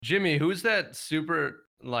Jimmy, who's that super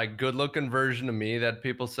like good-looking version of me that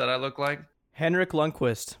people said I look like? Henrik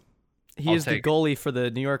Lundqvist. He I'll is the take it. goalie for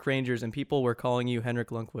the New York Rangers, and people were calling you Henrik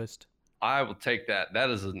Lundqvist. I will take that. That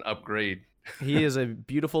is an upgrade. He is a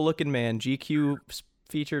beautiful looking man. GQ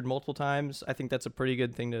featured multiple times. I think that's a pretty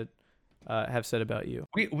good thing to have said about you.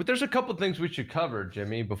 There's a couple things we should cover,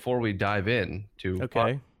 Jimmy, before we dive in to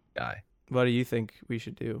Okay. guy. What do you think we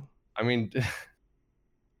should do? I mean,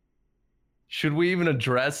 should we even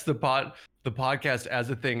address the podcast as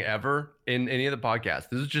a thing ever in any of the podcasts?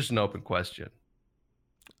 This is just an open question.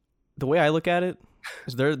 The way I look at it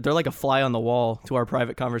is they're like a fly on the wall to our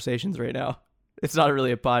private conversations right now. It's not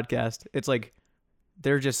really a podcast. It's like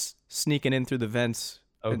they're just sneaking in through the vents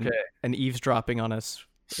and eavesdropping on us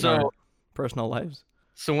in our personal lives.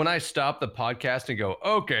 So when I stop the podcast and go,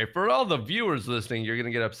 okay, for all the viewers listening, you're going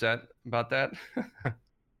to get upset about that?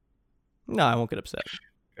 No, I won't get upset.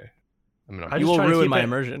 Okay. I mean, you will ruin my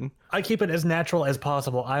immersion. I keep it as natural as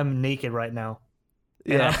possible. I'm naked right now.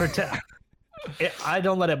 And Yeah. I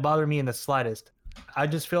don't let it bother me in the slightest. I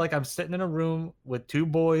just feel like I'm sitting in a room with two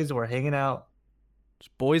boys. We're hanging out.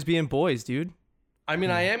 Just boys being boys, dude. I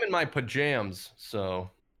mean, I am in my pajamas,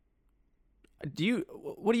 so.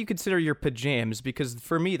 What do you consider your pajamas? Because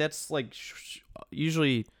for me, that's like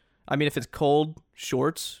usually, I mean, if it's cold,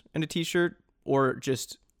 shorts and a t-shirt, or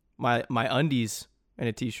just my undies and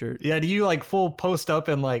a t-shirt. Yeah, do you like full post up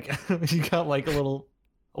and like you got like a little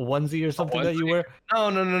onesie or something that you wear?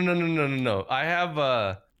 No. I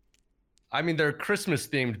have I mean, they're Christmas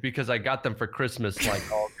themed because I got them for Christmas, like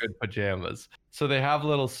all good pajamas. So they have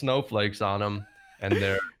little snowflakes on them, and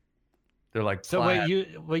they're like. So plaid.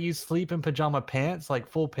 you sleep in pajama pants, like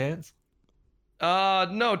full pants?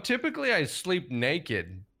 No. Typically, I sleep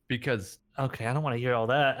naked because. Okay, I don't want to hear all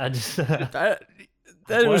that. I just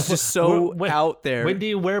that was just so out there. When do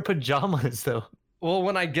you wear pajamas though? Well,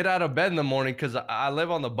 when I get out of bed in the morning, because I live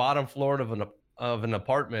on the bottom floor of an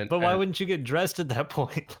apartment. But why wouldn't you get dressed at that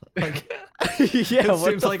point? Like, yeah, it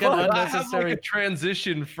seems like an I have unnecessary like a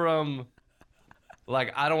transition from,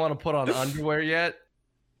 like, I don't want to put on underwear yet.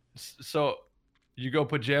 So you go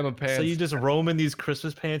pajama pants. So you just roam in these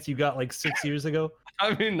Christmas pants you got like 6 years ago?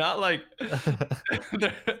 I mean, not like.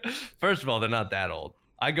 First of all, they're not that old.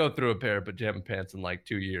 I go through a pair of pajama pants in like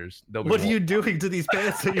 2 years. What are you doing to these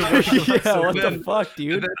pants that you're wearing? Yeah, what the fuck,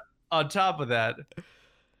 dude? On top of that,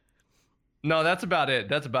 no, that's about it.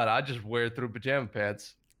 That's about it. I just wear through pajama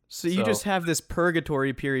pants. So you just have this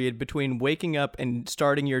purgatory period between waking up and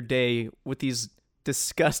starting your day with these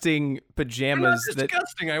disgusting pajamas. They're not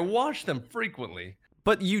disgusting. I wash them frequently.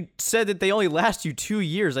 But you said that they only last you 2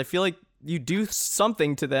 years. I feel like you do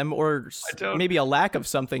something to them, or maybe a lack of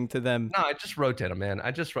something to them. No, I just rotate them, man.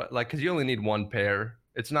 I just like, because you only need one pair.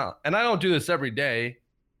 It's not, and I don't do this every day.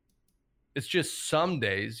 It's just some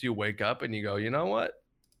days you wake up and you go, you know what?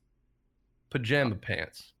 Pajama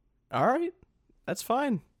pants. All right, that's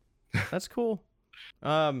fine. That's cool.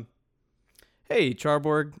 Hey,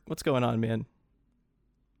 Charborg, what's going on, man?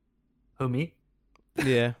 Who, me?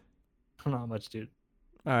 Yeah. Not much, dude.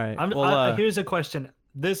 All right. Here's a question.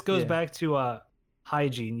 This goes back to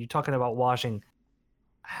hygiene. You're talking about washing.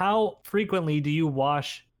 How frequently do you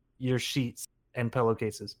wash your sheets and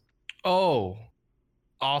pillowcases? Oh,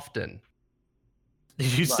 often.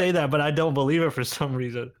 You say that, but I don't believe it for some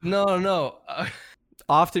reason. No.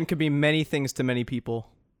 Often could be many things to many people.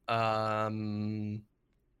 Once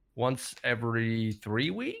every 3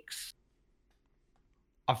 weeks.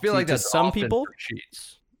 I feel See, like that's to some often people. for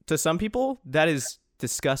sheets. To some people, that is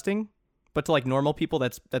disgusting. But to like normal people,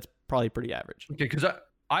 that's probably pretty average. Okay, because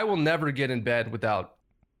I will never get in bed without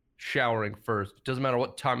showering first. It doesn't matter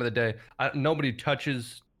what time of the day. Nobody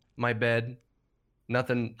touches my bed.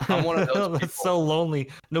 Nothing. I'm one of those people. That's so lonely.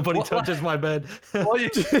 Nobody touches my bed. Well,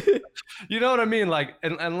 you know what I mean? Like,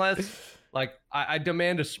 unless, like, I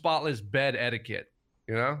demand a spotless bed etiquette.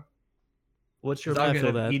 You know? What's your I method feel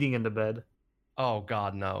of that. eating in the bed? Oh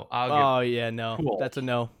God, no. Yeah, no. Cool. That's a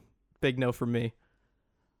no. Big no for me.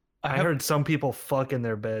 I heard some people fuck in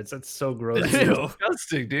their beds. That's so gross. That's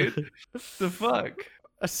disgusting, dude. The fuck?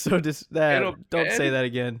 So don't say that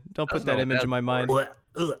again. Don't put that image in my mind.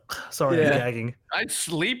 Sorry, I'm gagging. I'd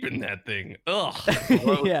sleep in that thing. Ugh.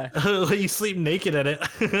 Yeah. You sleep naked in it.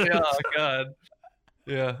 Oh God.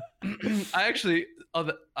 Yeah. I actually,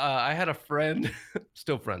 I had a friend,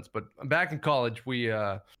 still friends, but back in college,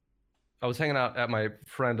 I was hanging out at my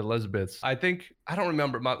friend Elizabeth's. I don't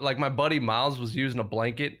remember. My buddy Miles was using a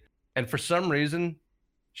blanket, and for some reason,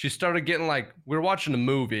 she started getting like, we were watching a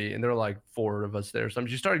movie, and there were like 4 of us there.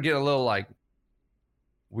 She started getting a little like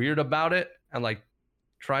weird about it, and like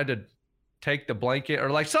tried to take the blanket or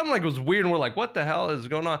like something like it was weird. And we're like, what the hell is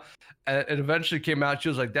going on? And it eventually came out. She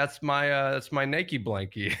was like, that's my Nike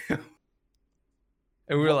blankie.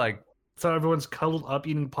 And we were like, so everyone's cuddled up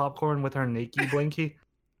eating popcorn with her Nike blankie.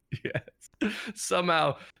 yes.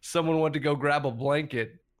 Somehow someone went to go grab a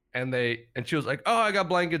blanket and she was like, oh, I got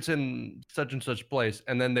blankets in such and such place.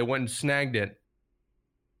 And then they went and snagged it.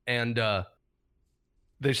 And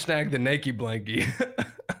they snagged the Nike blankie.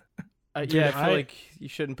 Yeah, I feel like you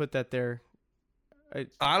shouldn't put that there.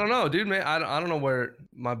 I don't know, dude, man. I don't know where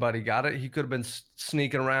my buddy got it. He could have been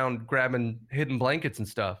sneaking around grabbing hidden blankets and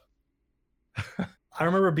stuff. I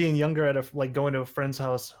remember being younger at going to a friend's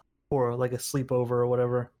house for like a sleepover or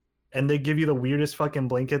whatever, and they give you the weirdest fucking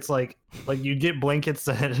blankets. Like you'd get blankets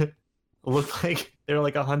that look like they're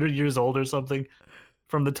like 100 years old or something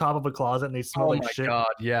from the top of a closet, and they smell like shit. Oh my god,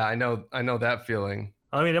 yeah, I know that feeling.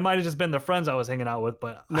 I mean, it might have just been the friends I was hanging out with,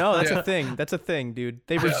 but no, that's a thing. That's a thing, dude.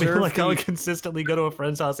 They I would consistently go to a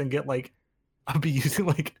friend's house and get I'd be using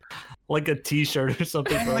like a t-shirt or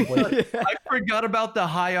something. I forgot about the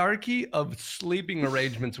hierarchy of sleeping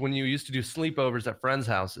arrangements when you used to do sleepovers at friends'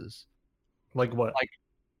 houses. Like what? Like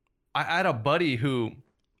I had a buddy who,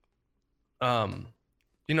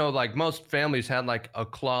 like most families had like a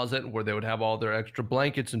closet where they would have all their extra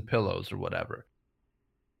blankets and pillows or whatever.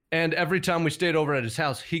 And every time we stayed over at his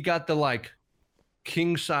house, he got the like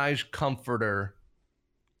king size comforter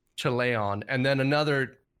to lay on, and then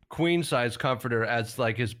another queen size comforter as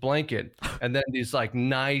like his blanket, and then these like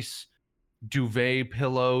nice duvet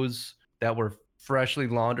pillows that were freshly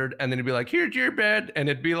laundered, and then he'd be like, here's your bed, and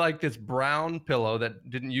it'd be like this brown pillow that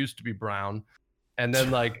didn't used to be brown, and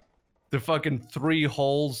then like the fucking 3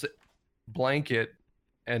 holes blanket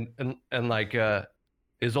and like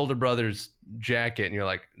his older brother's jacket, and you're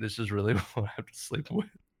like, this is really what I have to sleep with.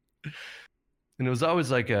 And it was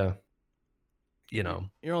always like you're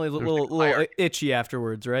only a little itchy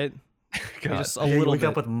afterwards, right? Just a little wake bit.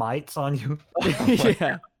 up with mites on you.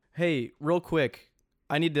 Yeah. Hey, real quick,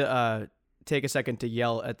 I need to take a second to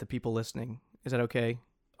yell at the people listening. Is that okay?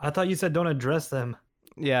 I thought you said don't address them.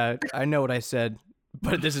 Yeah, I know what I said,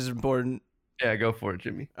 but this is important. Yeah, go for it,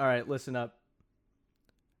 Jimmy. All right, listen up.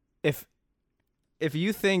 If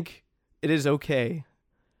you think it is okay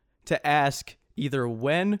to ask either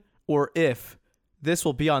when or if this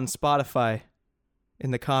will be on Spotify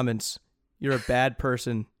in the comments, you're a bad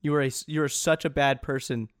person. You are such a bad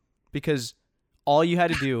person, because all you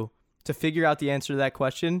had to do to figure out the answer to that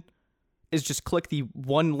question is just click the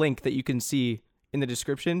one link that you can see in the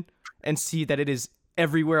description and see that it is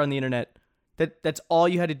everywhere on the internet. That's all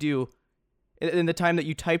you had to do. In the time that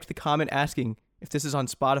you typed the comment asking if this is on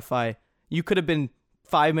Spotify, you could have been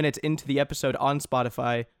 5 minutes into the episode on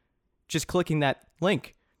Spotify just clicking that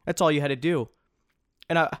link. That's all you had to do.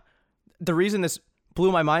 And the reason this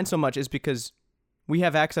blew my mind so much is because we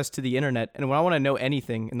have access to the internet, and when I want to know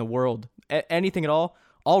anything in the world, anything at all,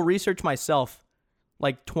 I'll research myself,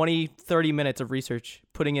 like 20, 30 minutes of research,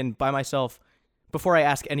 putting in by myself before I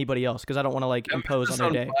ask anybody else, because I don't want to like impose on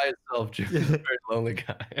their day. By itself, Jimmy's a very lonely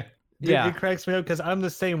guy. Dude, yeah, it cracks me up because I'm the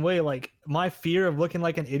same way. Like, my fear of looking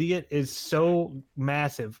like an idiot is so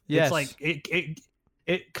massive. Yes. It's like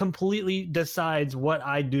it completely decides what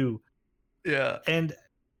I do. Yeah. And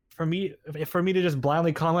for me to just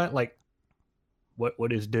blindly comment like,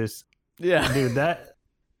 what is this? Yeah. Dude,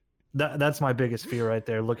 that's my biggest fear right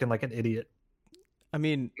there, looking like an idiot. I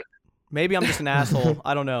mean, maybe I'm just an asshole.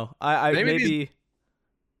 I don't know. I maybe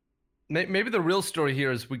the real story here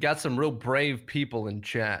is we got some real brave people in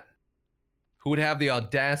chat who would have the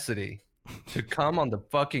audacity to come on the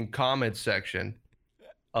fucking comment section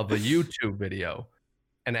of a YouTube video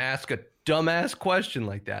and ask a dumbass question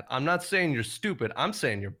like that. I'm not saying you're stupid. I'm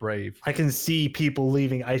saying you're brave. I can see people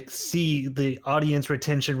leaving. I see the audience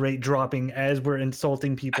retention rate dropping as we're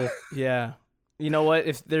insulting people. Yeah. You know what?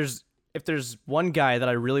 If there's one guy that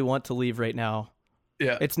I really want to leave right now,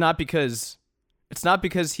 yeah, it's not because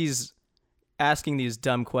he's asking these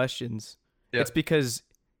dumb questions. Yeah. It's because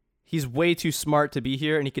he's way too smart to be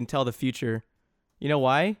here, and he can tell the future. You know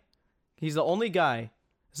why? He's the only guy.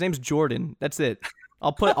 His name's Jordan. That's it.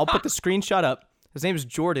 I'll put the screenshot up. His name's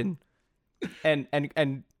Jordan.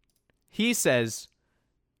 And he says,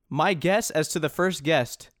 my guess as to the first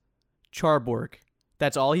guest, Charborg.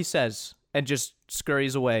 That's all he says, and just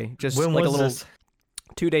scurries away. Just when like was a little this?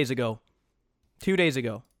 2 days ago. 2 days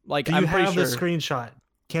ago. Like, Do you I'm pretty have sure the screenshot?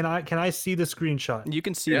 Can I see the screenshot? you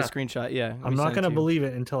can see the screenshot. Yeah. I'm not gonna believe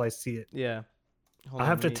it until I see it. Yeah. Hold I on,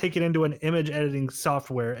 have to let me- take it into an image editing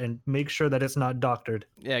software and make sure that it's not doctored.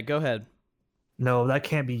 Yeah, go ahead. No, that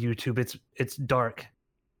can't be YouTube. It's dark.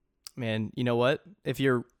 Man, you know what? If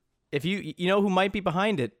you're if you know who might be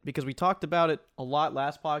behind it, because we talked about it a lot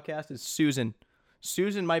last podcast, is Susan.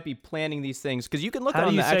 Susan might be planning these things because you can look How do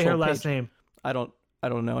on you the say actual her last page. name? I don't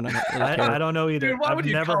know, and I don't really care. I don't know either. Dude, why I've would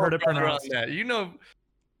you never call heard a it brother on pronounced. that? You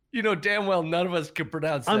know damn well none of us can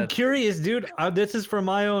pronounce I'm that. curious, dude. This is for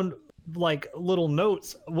my own like little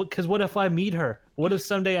notes. Because what if I meet her? What if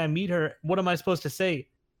someday I meet her? What am I supposed to say?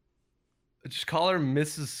 Just call her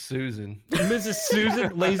Mrs. Susan. Mrs.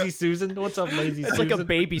 Susan, Lazy Susan. What's up, Lazy It's Susan? like a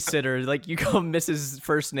babysitter. Like you call Mrs.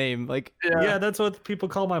 first name. Like Yeah, that's what people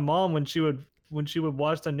call my mom when she would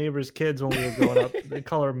watch the neighbors' kids when we were growing up. They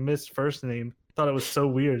call her Miss first name. Thought it was so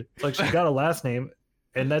weird. It's like she's got a last name,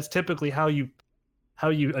 and that's typically how you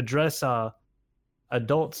address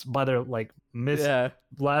adults by their like Miss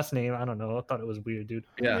last name. I don't know. I thought it was weird, dude.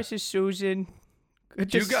 Yeah. Mrs. Susan. Good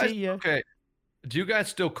Do to you guys see you. okay? Do you guys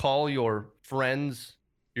still call your friends,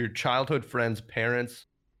 your childhood friends' parents,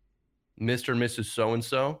 Mr. and Mrs. So and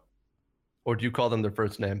so, or do you call them their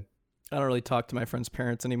first name? I don't really talk to my friends'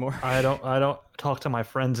 parents anymore. I don't talk to my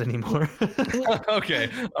friends anymore. Okay,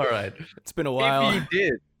 all right. It's been a while. If you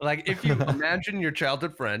did, like, if you imagine your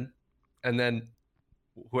childhood friend, and then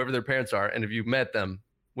whoever their parents are, and if you met them,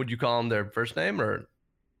 would you call them their first name or?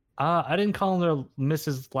 I didn't call her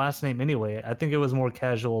Mrs. last name anyway. I think it was more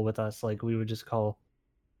casual with us. Like we would just call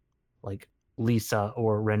like Lisa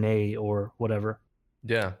or Renee or whatever.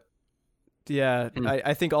 Yeah. Yeah, Hmm.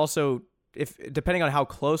 I think also if depending on how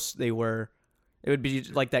close they were, it would be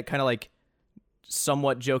like that kind of like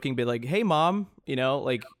somewhat joking, but like, hey mom, you know,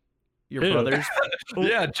 like your Ew. brothers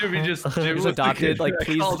Yeah, Jimmy who's was the adopted, kid like that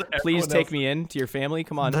please called take everyone me into your family.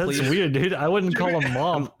 Come on, That's please. weird, dude. I wouldn't call him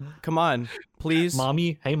mom. Come on, please.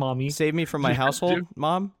 Mommy, hey mommy. Save me from my household,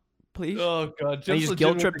 mom, please. Oh god! And you just legit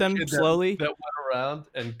guilt was trip the them kid slowly? that went around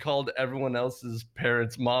and called everyone else's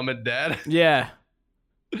parents mom and dad.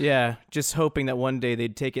 Yeah, just hoping that one day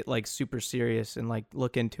they'd take it like super serious and like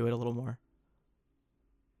look into it a little more.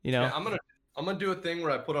 You know, Yeah, I'm gonna do a thing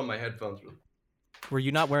where I put on my headphones. were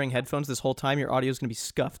you not wearing headphones this whole time? Your audio's gonna be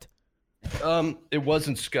scuffed. It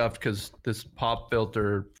wasn't scuffed because this pop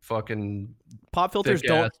filter fucking Pop filters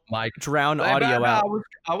don't mic drown But audio out.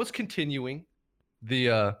 I was continuing.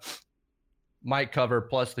 The mic cover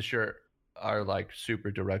plus the shirt are like super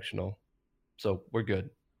directional, so we're good.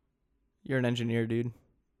 You're an engineer, dude.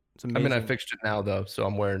 It's I amazing. mean, I fixed it now though, so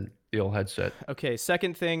I'm wearing the old headset. Okay,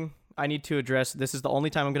 second thing I need to address. This is the only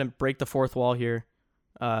time I'm gonna break the fourth wall here.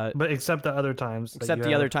 But except the other times. that Except you the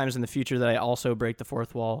have. other times in the future that I also break the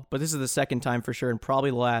fourth wall. But this is the second time for sure, and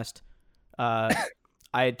probably the last. I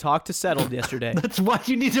had talked to Settled yesterday. That's why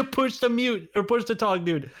you need to push the mute or push the talk,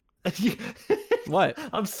 dude. What?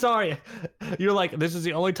 I'm sorry. You're like, this is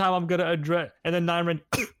the only time I'm gonna address, and then Nyman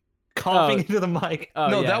coughing into the mic. Oh,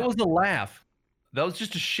 No, yeah. that was a laugh. That was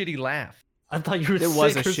just a shitty laugh. I thought you were. It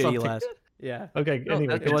was sick a or shitty something. laugh. Yeah. Okay. No,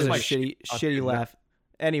 Anyway, that's It was a like shitty laugh.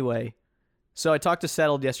 Anyway, so I talked to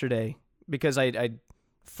Settled yesterday because I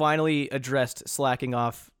finally addressed slacking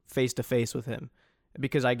off face to face with him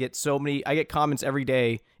because I get comments every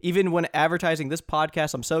day, even when advertising this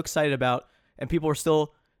podcast I'm so excited about, and people are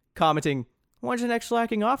still commenting, when's the next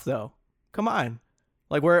slacking off though? Come on.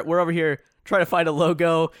 Like we're over here trying to find a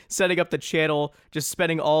logo, setting up the channel, just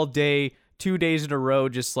spending all day, 2 days in a row,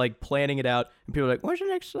 just like planning it out. And people are like, when's the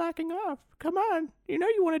next slacking off? Come on. You know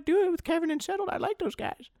you want to do it with Kevin and Settled. I like those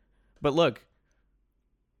guys. But look,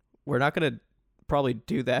 we're not going to probably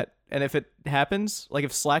do that. And if it happens, like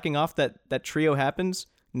if slacking off that trio happens,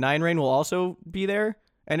 Nine Rain will also be there,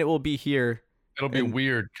 and it will be here. It'll be And-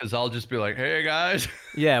 weird because I'll just be like, "Hey guys."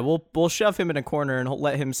 Yeah, we'll shove him in a corner and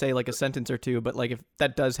let him say like a sentence or two. But like if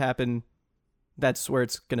that does happen, that's where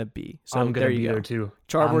it's gonna be. So I'm gonna there be you go. there too.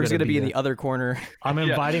 Charborg's I'm gonna be in there. the other corner. I'm Yeah.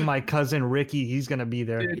 inviting my cousin Ricky. He's gonna be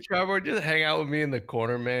there. Dude, Trevor, just hang out with me in the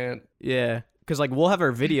corner, man. Yeah, because like we'll have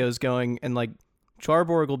our videos going, and like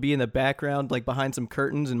Charborg will be in the background, like behind some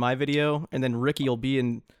curtains in my video, and then Ricky will be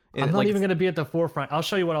in I'm not like, even gonna be at the forefront. I'll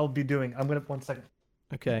show you what I'll be doing. I'm gonna 1 second.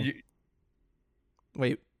 Okay, You-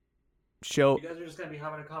 wait. Show. You guys are just gonna be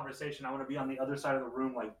having a conversation. I want to be on the other side of the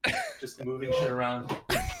room, like just moving shit around.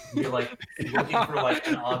 Be like looking for like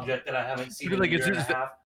an object that I haven't seen You're in like, a is year and this a half.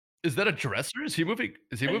 Is that a dresser? Is he moving?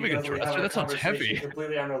 Is he And moving you a guys will be dresser? having That sounds conversation heavy.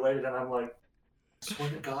 Completely unrelated, and I'm like, swear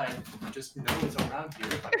to God, just know it's around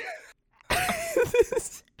here.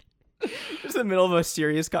 Just in the middle of a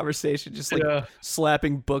serious conversation, just like Yeah.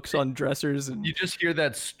 slapping books on dressers and You just hear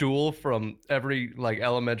that stool from every like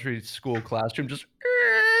elementary school classroom just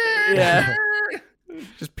yeah,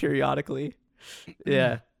 just periodically.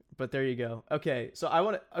 Yeah, but there you go. Okay,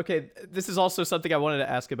 so Okay, this is also something I wanted to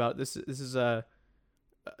ask about. This is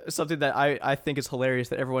something that I think is hilarious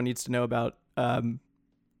that everyone needs to know about.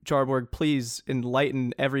 Charborg, please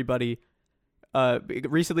enlighten everybody.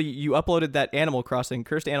 Recently you uploaded that Animal Crossing,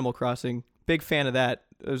 Cursed Animal Crossing. Big fan of that.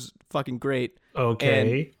 It was fucking great.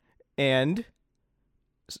 Okay. And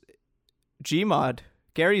Gmod,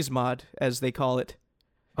 Gary's Mod, as they call it,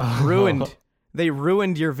 ruined. They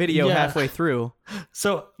ruined your video halfway through.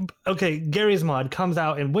 So, okay, Gary's Mod comes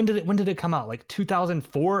out, and when did it come out? Like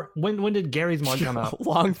 2004? When did Gary's Mod come out?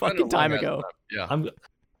 Long fucking time ago. Yeah.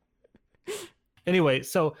 Anyway,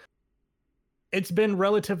 so it's been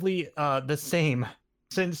relatively the same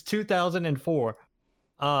since 2004.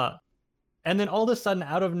 And then all of a sudden,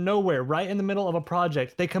 out of nowhere, right in the middle of a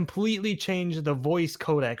project, they completely changed the voice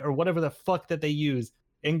codec or whatever the fuck that they use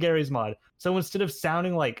in Gary's Mod. So instead of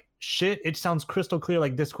sounding like shit, it sounds crystal clear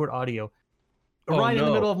like Discord audio. In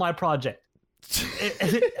the middle of my project.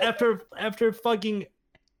 after fucking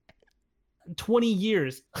 20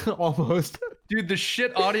 years almost. Dude, the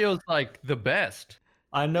shit audio is like the best.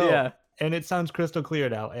 I know. Yeah. And it sounds crystal clear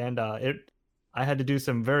now. And I had to do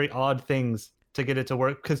some very odd things to get it to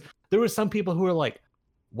work, because there were some people who were like,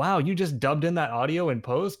 wow, you just dubbed in that audio in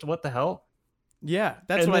post? What the hell? Yeah,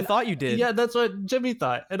 that's And what I then- thought you did. Yeah, that's what Jimmy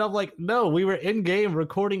thought. And I'm like, no, we were in game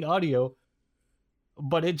recording audio,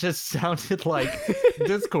 but it just sounded like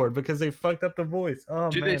Discord because they fucked up the voice. Oh,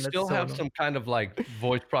 Do man, they that's still so have annoying. some kind of like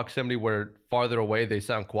voice proximity where farther away they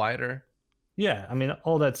sound quieter? Yeah, I mean,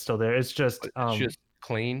 all that's still there. It's just, But it's just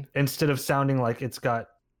clean. instead of sounding like it's got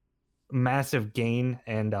massive gain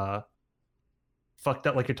and fucked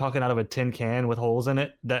up like you're talking out of a tin can with holes in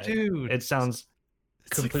it, that Dude, it sounds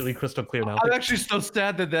It's like- completely crystal clear now. I'm actually so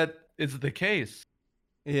sad that that is the case.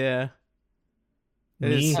 Yeah. It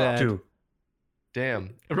Me is sad. too.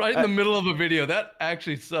 Damn. Right in the middle of a video. That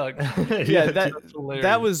actually sucked. Yeah, dude.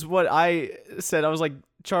 that was what I said. I was like,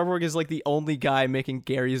 Charborg is like the only guy making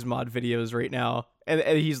Gary's Mod videos right now, and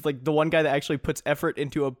he's like the one guy that actually puts effort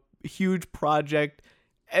into a huge project,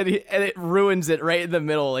 and it ruins it right in the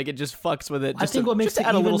middle. Like it just fucks with it. I Just think to, what makes just to it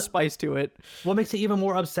add a little even- spice to it. What makes it even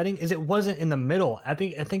more upsetting is it wasn't in the middle. I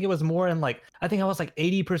think it was more in like, I think I was like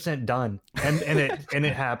 80% done, and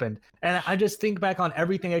it happened. And I just think back on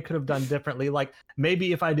everything I could have done differently. Like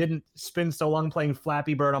maybe if I didn't spend so long playing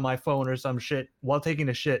Flappy Bird on my phone or some shit while taking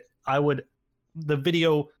a shit, the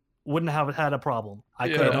video wouldn't have had a problem. I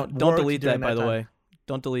Yeah. could have Don't worked delete during that, by the time. way.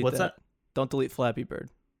 Don't delete What's that. Don't delete Flappy Bird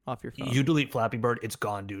off your phone. You delete Flappy Bird, it's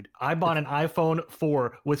gone, dude. I bought an iPhone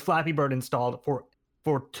 4 with Flappy Bird installed for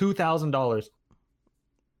 $2,000.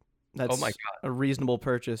 That's Oh my God. a reasonable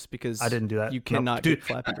purchase because I didn't do that. you Nope. cannot Dude, get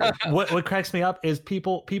Flappy Bird. what cracks me up is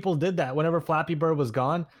people did that whenever Flappy Bird was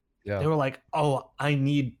gone. Yeah. They were like, "Oh, I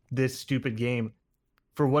need this stupid game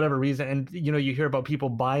for whatever reason." And you hear about people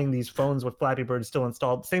buying these phones with Flappy Bird still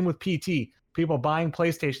installed. Same with PT. People buying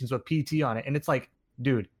PlayStations with PT on it, and it's like,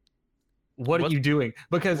 dude, what are What's- you doing?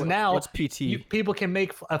 Because now What's PT? people can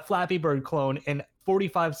make a Flappy Bird clone in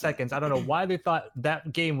 45 seconds. I don't know why they thought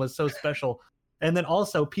that game was so special. And then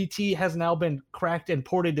also PT has now been cracked and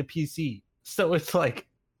ported to PC. So it's like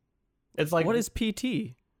What is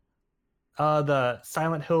PT? the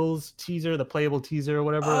Silent Hills teaser, the playable teaser or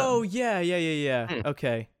whatever. Oh yeah. Hmm.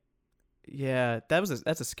 Okay. Yeah, that's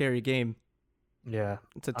a scary game. Yeah,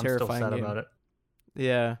 It's a I'm still terrifying sad game. about it.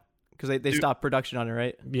 Yeah, because they Dude. stopped production on it,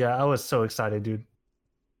 right? Yeah, I was so excited, dude.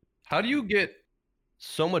 How do you get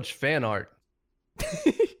so much fan art?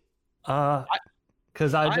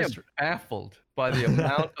 Because I just am baffled by the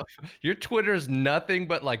amount of your Twitter is nothing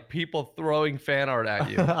but like people throwing fan art at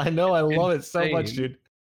you. I know, I love it so much, insane. dude.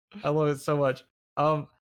 I love it so much.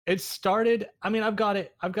 It started. I mean, I've got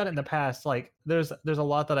it in the past. Like, there's a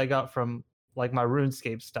lot that I got from like my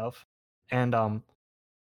RuneScape stuff, and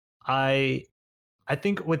I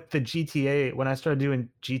think with the GTA, when I started doing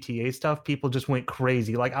GTA stuff, people just went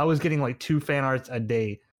crazy. Like, I was getting like 2 fan arts a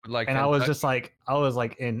day, Like, and I was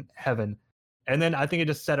like in heaven. And then I think it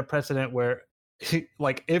just set a precedent where,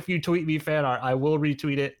 like, if you tweet me fan art, I will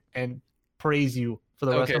retweet it and praise you for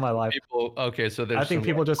the rest Okay, of my life. people. Okay, so there's I think some,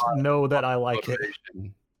 people like, just know that I like it.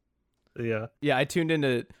 motivation. Yeah. Yeah, I tuned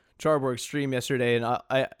into Charborg's stream yesterday, and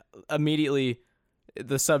I immediately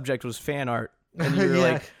the subject was fan art, and you were Yeah.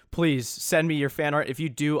 like, "Please send me your fan art. If you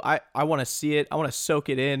do, I want to see it. I want to soak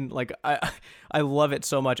it in. Like I love it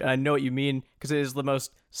so much, and I know what you mean because it is the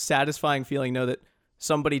most satisfying feeling. Know that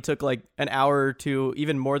somebody took like an hour or two,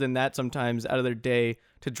 even more than that, sometimes out of their day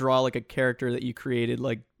to draw like a character that you created,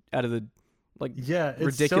 like out of the like Yeah, it's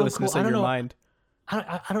ridiculousness so cool. of I your don't know. mind."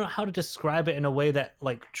 I don't know how to describe it in a way that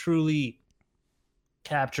like truly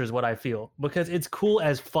captures what I feel, because it's cool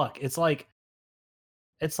as fuck. It's like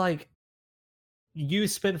you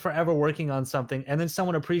spent forever working on something, and then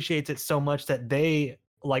someone appreciates it so much that they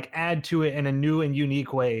like add to it in a new and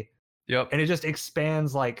unique way, Yep. and it just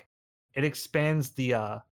expands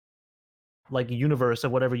the like universe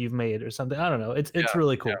of whatever you've made or something. I don't know. It's Yeah,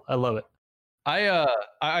 really cool. I love it.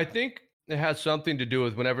 I think it has something to do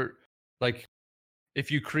with whenever, like,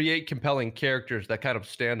 if you create compelling characters that kind of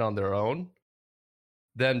stand on their own,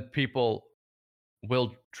 then people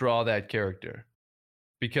will draw that character.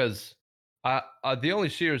 Because the only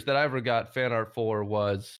series that I ever got fan art for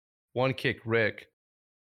was One Kick Rick,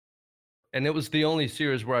 and it was the only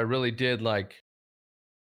series where I really did like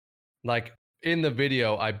in the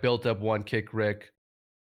video I built up One Kick Rick.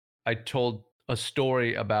 I told a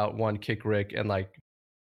story about One Kick Rick, and like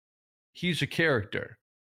he's a character.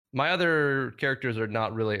 My other characters are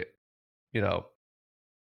not really, you know,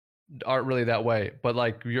 aren't really that way. But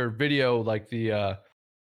like your video, like the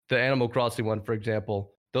Animal Crossing one, for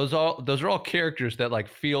example, those are all characters that like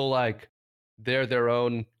feel like they're their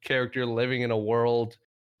own character living in a world.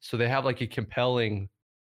 So they have like a compelling,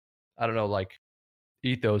 I don't know, like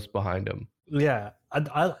ethos behind them. Yeah,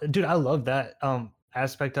 dude, I love that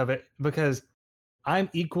aspect of it because I'm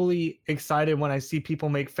equally excited when I see people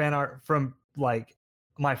make fan art from like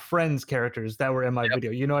my friends' characters that were in my Yep.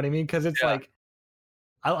 video. You know what I mean? Because it's Yeah. like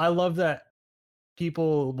I love that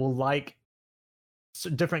people will like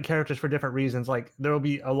different characters for different reasons. Like there will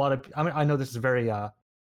be a lot of. I mean, I know this is very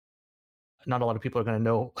not a lot of people are gonna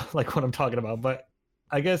know like what I'm talking about, but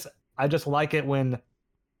I guess I just like it when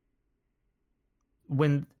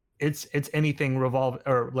it's anything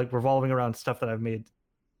revolving around stuff that I've made.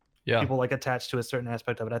 Yeah. People like attached to a certain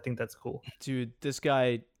aspect of it. I think that's cool. Dude, this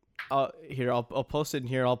guy, here I'll post it in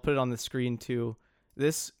here. I'll put it on the screen too.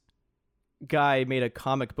 This guy made a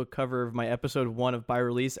comic book cover of my episode 1 of By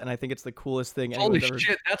Release, and I think it's the coolest thing Holy anyone's ever.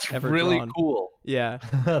 shit, that's ever really drawn. cool. Yeah,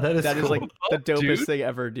 That is that is cool. like the Fuck, dopest dude. thing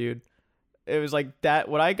ever, dude. It was like that.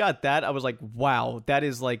 When I got that, I was like, wow, that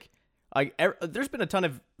is like, there's been a ton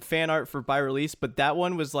of fan art for By Release, but that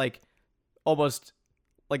one was like almost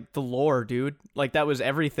like the lore, dude. Like that was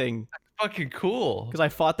everything. Fucking cool. Because I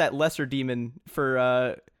fought that lesser demon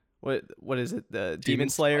for what is it, the Demon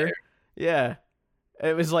Slayer? Yeah,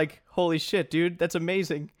 it was like, holy shit, dude, that's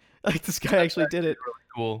amazing. Like this guy actually did it. Really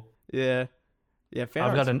cool. Yeah, fan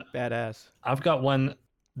I've art's got badass. I've got one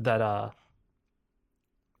that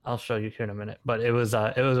I'll show you here in a minute, but it was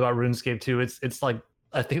about RuneScape 2. It's like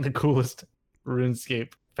I think the coolest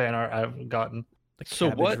RuneScape fan art I've gotten. The So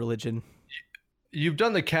cabbage what- religion? You've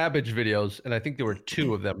done the cabbage videos, and I think there were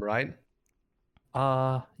 2 of them, right?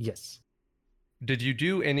 Yes. Did you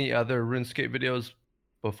do any other RuneScape videos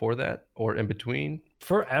before that or in between?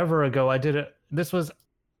 Forever ago I did it. This was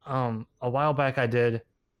a while back. I did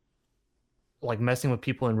like messing with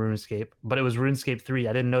people in RuneScape, but it was RuneScape 3.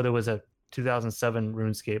 I didn't know there was a 2007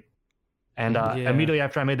 RuneScape. And Yeah. immediately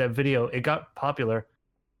after I made that video, it got popular,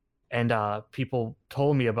 and people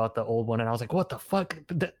told me about the old one, and I was like, "What the fuck?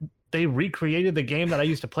 They recreated the game that I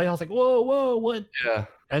used to play." I was like, "Whoa, what?" Yeah.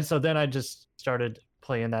 And so then I just started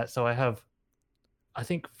playing that. So I have, I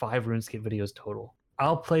think, 5 RuneScape videos total.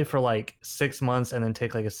 I'll play for like 6 months and then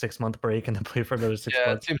take like a 6-month break and then play for another 6 Yeah, it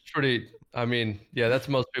months. seems pretty. I mean, yeah, that's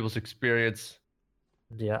most people's experience.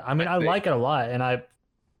 Yeah, I mean, I I think- like it a lot, and I've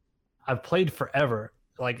played forever.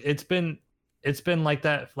 Like it's been like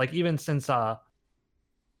that. Like even since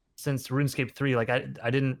RuneScape 3, like I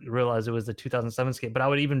didn't realize it was the 2007 scape, but I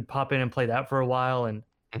would even pop in and play that for a while and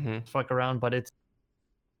Mhm. fuck around. But it's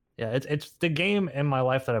the game in my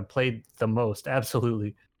life that I've played the most.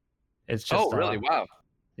 Absolutely, it's just. Oh, really? Wow.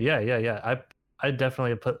 Yeah. I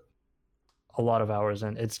definitely have put a lot of hours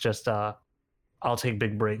in. It's just I'll take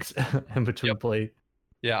big breaks in between play.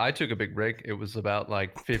 Yeah, I took a big break. It was about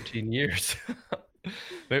like 15 years.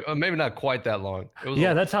 Maybe not quite that long. It was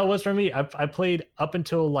Yeah, that's how it was for me. I played up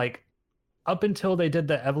until they did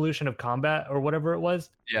the evolution of combat or whatever it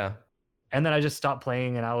was, yeah. and then I just stopped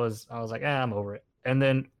playing, and I was like, I'm over it. And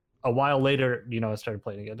then a while later, I started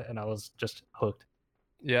playing again, and I was just hooked.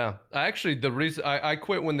 Yeah, actually, the reason I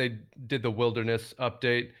quit when they did the Wilderness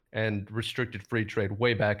update and restricted free trade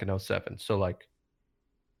way back in 07. So like,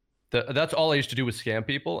 that's all I used to do was scam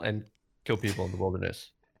people and kill people in the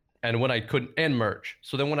Wilderness, and when I couldn't and merge.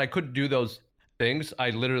 So then when I couldn't do those things,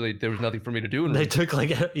 I literally there was nothing for me to do. They took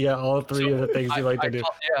like all 3 So of the things you like to do.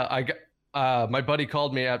 I got my buddy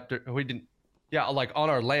called me after we didn't. Yeah, like on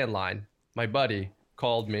our landline, my buddy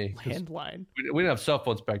called me. 'cause Landline. we didn't have cell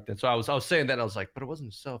phones back then, so I was saying that, and I was like, but it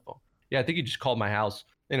wasn't a cell phone. Yeah, I think he just called my house,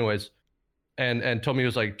 anyways, and told me, he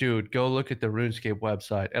was like, dude, go look at the RuneScape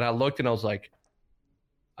website. And I looked, and I was like,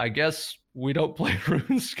 I guess we don't play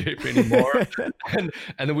RuneScape anymore.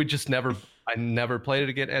 and then I never played it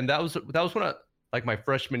again. And that was when I, like my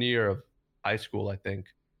freshman year of high school, I think.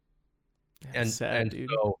 That's sad, dude.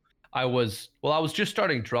 So I was just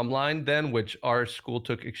starting drumline then, which our school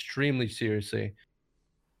took extremely seriously.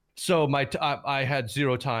 So I had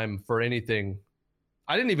zero time for anything.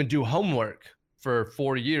 I didn't even do homework for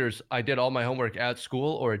 4 years. I did all my homework at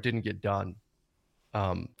school, or it didn't get done.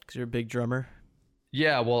 Because you're a big drummer.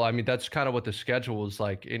 Yeah, well, I mean, that's kind of what the schedule was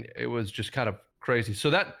like. It was just kind of crazy. So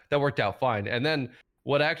that worked out fine. And then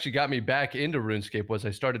what actually got me back into RuneScape was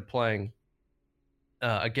I started playing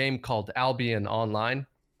a game called Albion Online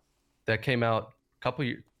that came out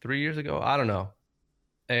 3 years ago. I don't know.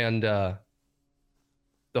 And the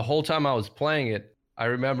whole time I was playing it, I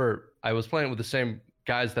remember I was playing with the same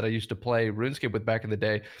guys that I used to play RuneScape with back in the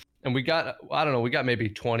day. And we got maybe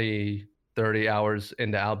 20, 30 hours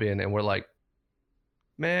into Albion, and we're like,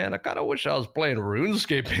 man, I kind of wish I was playing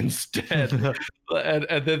RuneScape instead.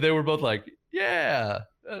 and then they were both like, yeah,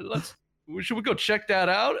 should we go check that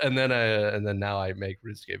out? And then now I make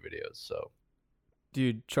RuneScape videos. So,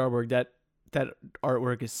 dude, Charborg, that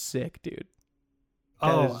artwork is sick, dude.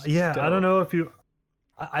 Oh yeah, dope. I don't know if you.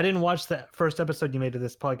 I didn't watch that first episode you made of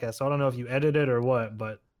this podcast, so I don't know if you edited or what.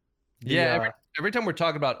 But yeah, every time we're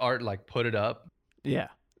talking about art, like put it up. Yeah,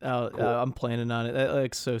 cool. I'm planning on it. That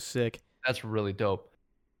looks so sick. That's really dope.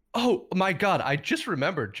 Oh my god, I just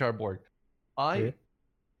remembered, Charborg. I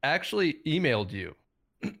actually emailed you.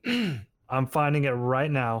 I'm finding it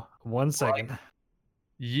right now. 1 second. Like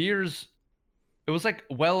years. It was like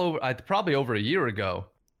probably over a year ago.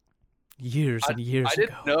 Years and years ago. I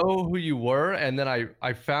didn't know who you were, and then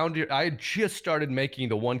I found you. I had just started making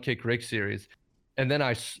the One Kick Rick series, and then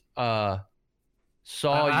I saw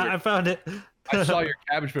I found it. I saw your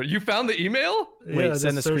cabbage video. You found the email? Wait,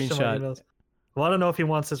 send a screenshot. Well, I don't know if he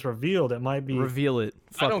wants this revealed. It might be. Reveal it.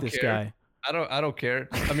 Fuck this guy. I don't care.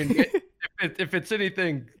 I mean, if it's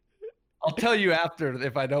anything, I'll tell you after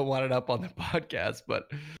if I don't want it up on the podcast.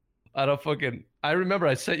 But I don't fucking. I remember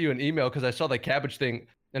I sent you an email because I saw the cabbage thing,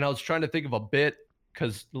 and I was trying to think of a bit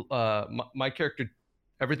because my character,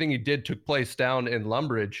 everything he did took place down in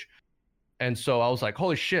Lumbridge, and so I was like,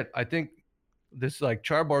 holy shit! I think this like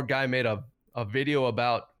Charborg guy made a video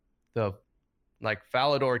about the like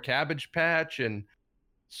Falador cabbage patch, and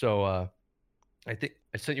so I think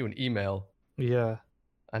I sent you an email. Yeah,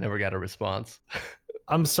 I never got a response.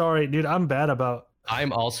 I'm sorry, dude. I'm bad about.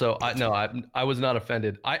 I'm also I was not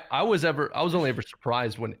offended. I was only ever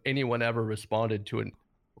surprised when anyone ever responded to a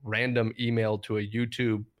random email to a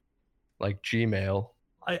YouTube like Gmail.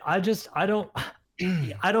 I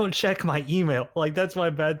don't check my email. Like that's my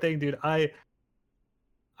bad thing, dude. I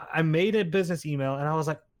made a business email and I was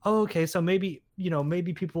like, oh, okay, so maybe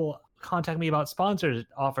people contact me about sponsors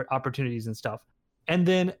opportunities and stuff. And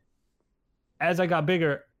then as I got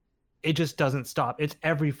bigger, it just doesn't stop. It's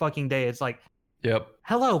every fucking day. It's like, yep.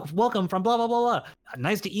 Hello, welcome from blah blah blah blah.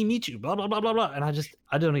 Nice to meet you. Blah blah blah blah blah. And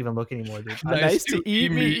I don't even look anymore, dude. Nice to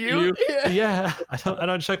meet you. Yeah. I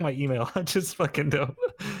don't check my email. I just fucking do.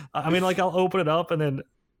 I mean, like I'll open it up and then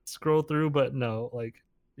scroll through, but no, like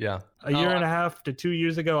yeah, a year and a half to 2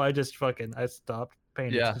 years ago, I stopped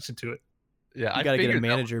paying attention to it. Yeah, you gotta get a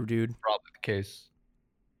manager, dude. Probably the case.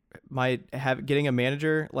 Getting a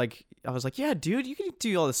manager, like I was like, yeah, dude, you can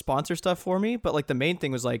do all the sponsor stuff for me, but like the main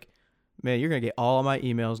thing was like, man, you're gonna get all my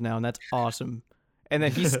emails now, and that's awesome. And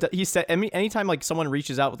then he said, anytime like someone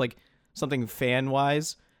reaches out with like something fan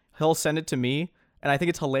wise, he'll send it to me, and I think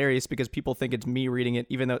it's hilarious because people think it's me reading it,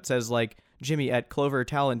 even though it says like Jimmy at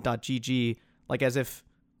clovertalent.gg, like as if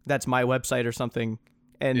that's my website or something.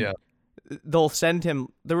 And they'll send him.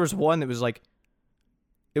 There was one that was like,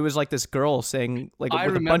 it was like this girl saying like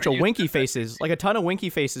with a bunch of winky faces, like a ton of winky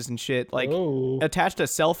faces and shit, like attached a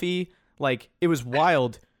selfie, like it was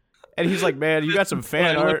wild. And he's like, man, you got some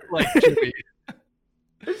fan art. Like Jimmy.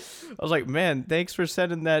 I was like, man, thanks for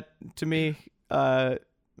sending that to me.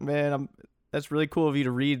 Man, that's really cool of you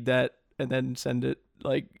to read that and then send it.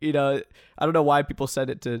 Like, I don't know why people send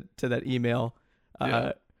it to that email.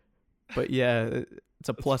 But yeah, it's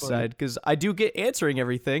a plus side because I do get answering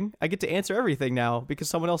everything. I get to answer everything now because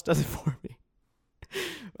someone else does it for me.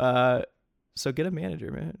 So get a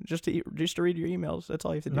manager, man. Just to read your emails. That's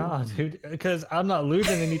all you have to do. Nah, dude, because I'm not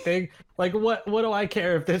losing anything. Like, what do I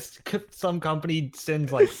care if some company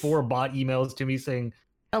sends like 4 bot emails to me saying,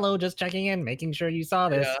 "Hello, just checking in, making sure you saw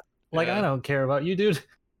this." I don't care about you, dude.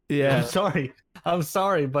 Yeah, I'm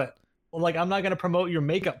sorry, but like I'm not gonna promote your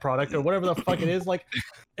makeup product or whatever the fuck it is. Like,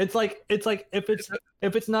 it's like if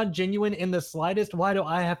it's not genuine in the slightest, why do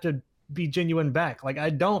I have to be genuine back? Like I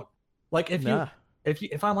don't. Like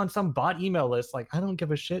if I'm on some bot email list, like I don't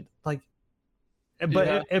give a shit. Like,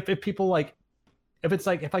 but if people like, if it's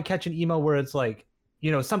like if I catch an email where it's like,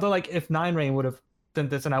 something like if Nine Rain would have sent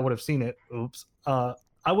this and I would have seen it, oops,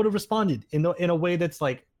 I would have responded in a way that's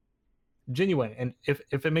like genuine. And if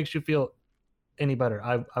it makes you feel any better,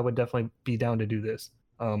 I would definitely be down to do this.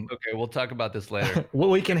 Okay, we'll talk about this later.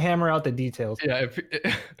 We can hammer out the details. Yeah,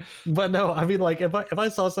 But no, I mean, like if I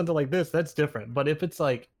saw something like this, that's different. But if it's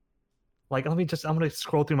like I'm gonna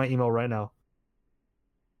scroll through my email right now.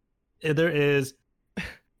 There is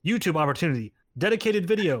YouTube opportunity, dedicated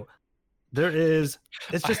video. It's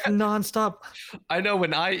just nonstop. I know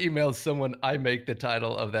when I email someone, I make the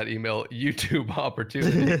title of that email YouTube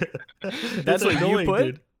opportunity. That's what you put?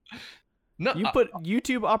 Dude. No, You put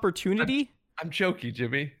YouTube opportunity? I'm joking,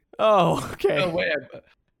 Jimmy. Oh, okay. No way.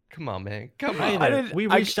 Come on, man. Come Hey on. there. We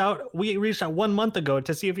reached out 1 month ago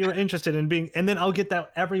to see if you were interested in being, and then I'll get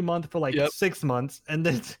that every month for like 6 months, and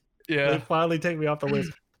then Yeah. they finally take me off the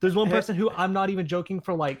list. There's one person who, I'm not even joking,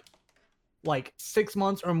 for like 6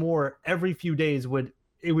 months or more, every few days would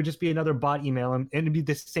just be another bot email, and it'd be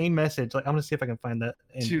the same message. Like, I'm gonna see if I can find that.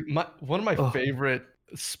 And, Dude, one of my favorite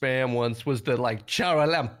spam ones was the like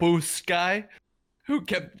Charalampus guy who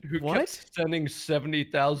kept sending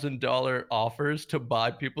 $70,000 offers to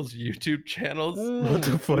buy people's YouTube channels. what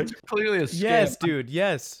the fuck? It's clearly a scam. Yes, dude.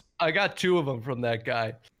 Yes. I got 2 of them from that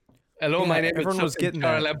guy. Hello, Yeah, my name everyone is was getting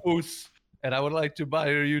that. Charalampus, and I would like to buy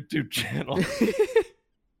your YouTube channel.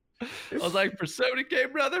 I was like, for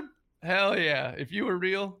 70K, brother? Hell yeah. If you were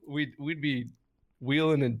real, we'd be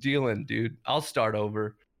wheeling and dealing, dude. I'll start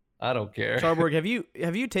over. I don't care. Charborg,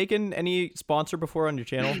 have you taken any sponsor before on your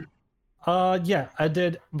channel? Yeah, I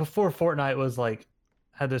did before Fortnite was like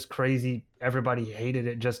had this crazy, everybody hated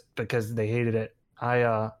it just because they hated it.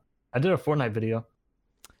 I did a Fortnite video.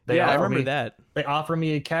 I remember that. They offered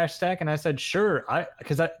me a cash stack, and I said sure. I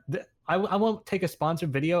won't take a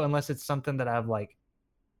sponsored video unless it's something that I'm like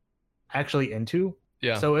actually into.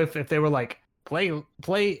 Yeah. So if they were like play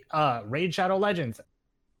Raid Shadow Legends,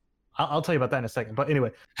 I'll tell you about that in a second. But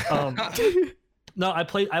anyway, no,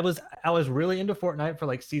 I was really into Fortnite for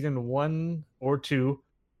like season 1 or 2.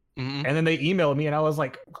 Mhm. And then they emailed me, and I was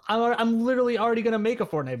like, I'm literally already gonna make a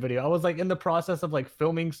Fortnite video. I was like in the process of like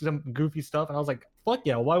filming some goofy stuff, and I was like, fuck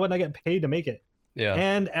yeah, why wouldn't I get paid to make it? Yeah.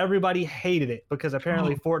 And everybody hated it because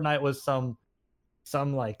apparently Fortnite was some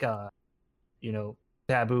like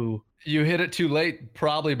taboo. You hit it too late,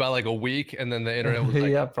 probably by like a week, and then the internet was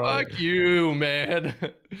like, Yeah, probably. fuck you, man.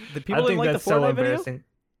 The people didn't like the Fortnite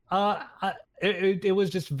video? It was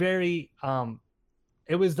just very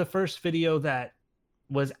it was the first video that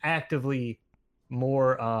was actively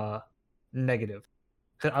more negative.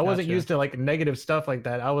 'Cause I wasn't Gotcha. used to like negative stuff like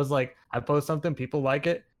that. I was like, I post something, people like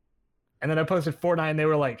it, and then I posted Fortnite, and they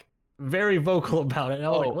were like very vocal about it. And I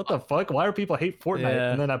was like, what the fuck? Why do people hate Fortnite?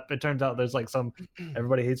 Yeah. And then it turns out there's like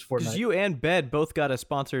everybody hates Because Fortnite. you and Bed both got a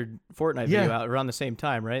sponsored Fortnite Yeah. video out around the same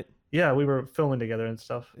time, right? Yeah, we were filming together and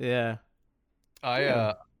stuff. Yeah.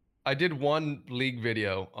 I did one League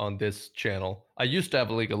video on this channel. I used to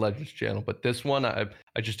have a League of Legends channel, but this one I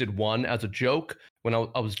just did one as a joke when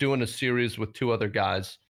I was doing a series with 2 other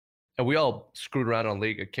guys, and we all screwed around on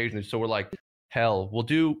League occasionally. So we're like, hell, we'll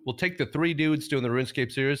take the 3 dudes doing the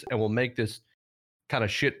RuneScape series, and we'll make this kind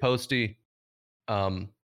of shit posty,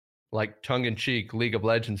 like tongue-in-cheek League of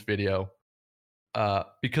Legends video,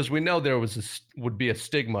 because we know there would be a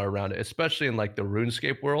stigma around it, especially in like the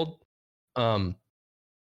RuneScape world.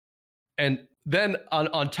 And then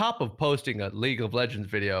on top of posting a League of Legends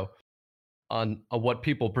video on what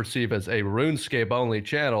people perceive as a RuneScape only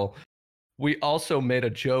channel, we also made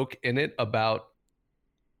a joke in it about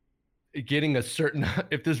getting a certain,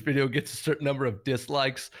 if this video gets a certain number of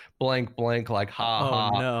dislikes, blank, like ha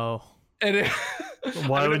ha. Oh no. And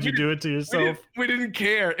Why would you do it to yourself? We didn't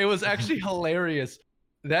care. It was actually hilarious.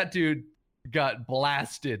 That dude got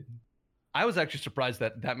blasted. I was actually surprised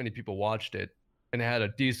that many people watched it and it had a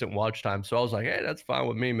decent watch time. So I was like, hey, that's fine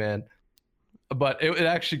with me, man. But it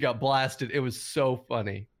actually got blasted. It was so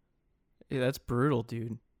funny. Yeah, that's brutal,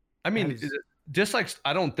 dude. I mean, dislikes,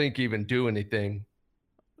 I don't think even do anything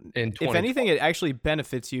in 20. If anything, it actually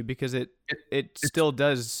benefits you because it still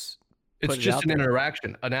does. It's put it just out an there.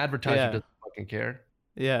 interaction. An advertiser Yeah. doesn't fucking care.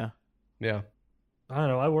 Yeah. Yeah. I don't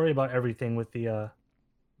know. I worry about everything with the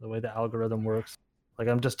way the algorithm works. Like,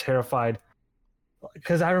 I'm just terrified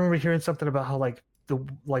because I remember hearing something about how like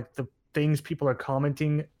the things people are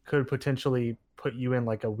commenting could potentially put you in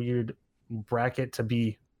like a weird bracket to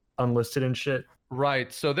be unlisted and shit.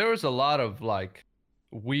 Right. So there was a lot of like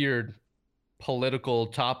weird political,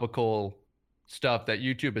 topical stuff that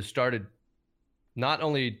YouTube has started not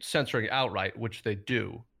only censoring outright, which they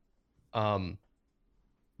do,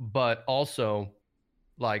 but also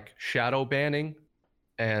like shadow banning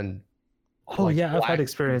and Oh like yeah, I've had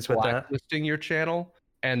experience with that. blacklisting your channel,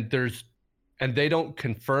 and they don't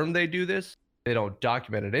confirm they do this. They don't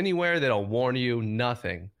document it anywhere. They don't warn you,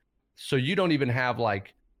 nothing. So you don't even have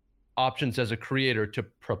like options as a creator to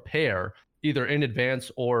prepare either in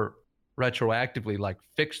advance or retroactively, like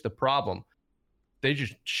fix the problem. They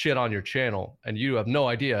just shit on your channel and you have no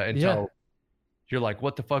idea until you're like,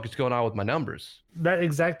 what the fuck is going on with my numbers? That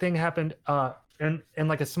exact thing happened in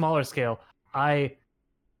like a smaller scale.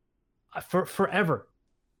 For forever,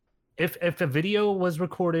 if a video was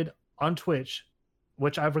recorded on Twitch,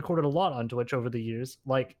 which I've recorded a lot on Twitch over the years,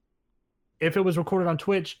 like if it was recorded on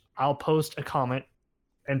Twitch, I'll post a comment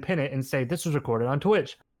and pin it and say this was recorded on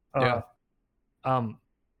Twitch.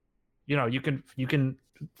 You know, you can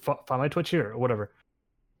find my Twitch here or whatever.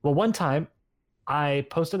 Well, one time I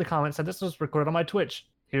posted a comment, said this was recorded on my Twitch.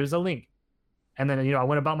 Here's a link. And then, you know, I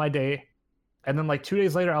went about my day. And then like 2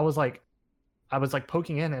 days later, I was like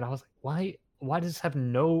poking in and I was like, why does this have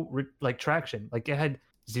no like traction? Like it had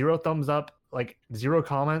 0 thumbs up, like 0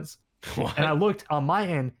 comments. What? And I looked on my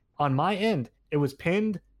end, it was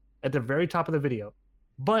pinned at the very top of the video.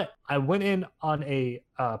 But I went in on a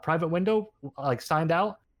private window, like signed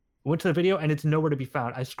out, went to the video, and it's nowhere to be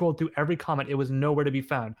found. I scrolled through every comment. It was nowhere to be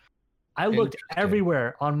found. I looked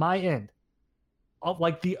everywhere on my end.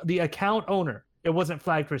 Like the account owner, it wasn't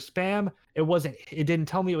flagged for spam. It didn't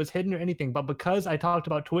tell me it was hidden or anything. But because I talked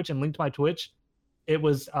about Twitch and linked my Twitch, it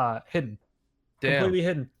was hidden. Damn. Completely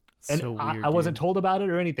hidden. And So weird, I wasn't told about it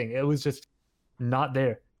or anything. It was just not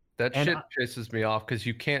there. That And shit pisses me off because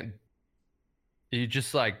you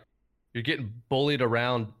just like, you're getting bullied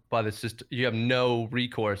around by the system. You have no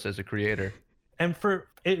recourse as a creator. And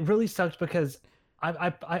it really sucked because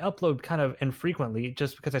I upload kind of infrequently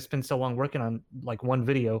just because I spend so long working on like one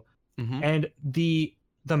video. Mm-hmm. And the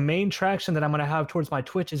main traction that I'm gonna have towards my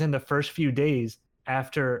Twitch is in the first few days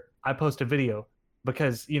after I post a video,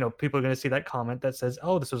 because you know people are gonna see that comment that says,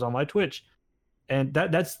 "Oh, this was on my Twitch," and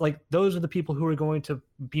that's like those are the people who are going to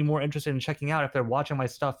be more interested in checking out if they're watching my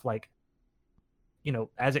stuff, like, you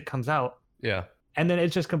know, as it comes out. Yeah. And then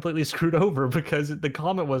it's just completely screwed over because the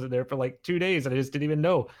comment wasn't there for like 2 days and I just didn't even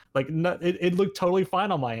know. Like, it looked totally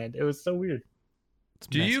fine on my end. It was so weird.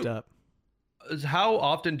 It's messed up. How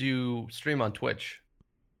often do you stream on Twitch?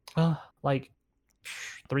 Like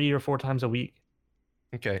 3 or 4 times a week.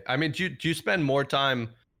 Okay. I mean, do you spend more time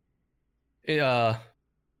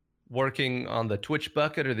working on the Twitch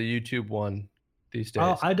bucket or the YouTube one these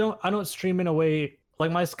days? I don't stream in a way,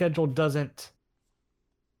 like my schedule doesn't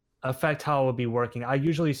affect how I would be working. I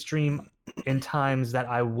usually stream in times that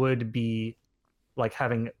I would be like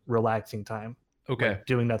having relaxing time. Okay. Like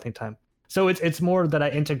doing nothing time. So it's more that I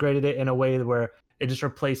integrated it in a way where it just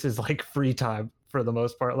replaces like free time for the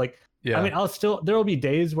most part. Like, Yeah. I mean, there will be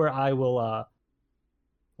days where I will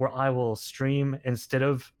stream instead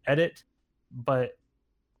of edit, but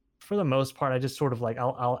for the most part, I just sort of like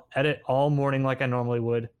I'll edit all morning like I normally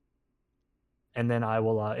would, and then I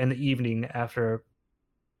will in the evening after,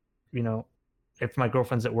 you know, if my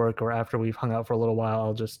girlfriend's at work or after we've hung out for a little while,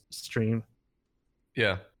 I'll just stream.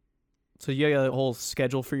 Yeah. So you got a whole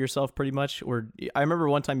schedule for yourself pretty much? Or I remember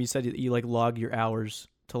one time you said you like log your hours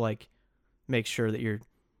to like make sure that you're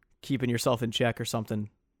keeping yourself in check or something.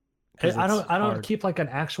 I don't keep like an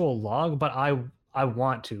actual log, but I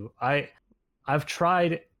want to. I've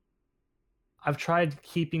tried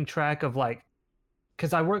keeping track of like,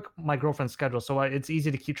 because I work my girlfriend's schedule, so it's easy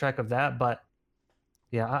to keep track of that. But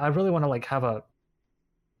yeah, I really want to like have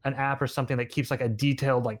an app or something that keeps like a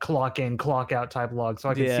detailed like clock in, clock out type log, so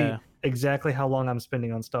I can see exactly how long I'm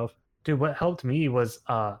spending on stuff. Dude, what helped me was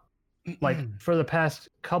like for the past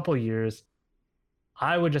couple years,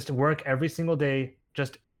 I would just work every single day,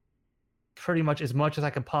 just pretty much as I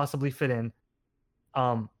could possibly fit in.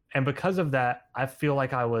 And because of that, I feel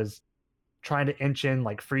like I was trying to inch in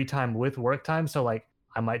like free time with work time. So like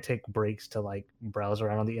I might take breaks to like browse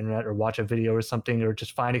around on the internet or watch a video or something, or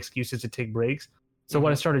just find excuses to take breaks. So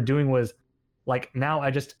what I started doing was like, now I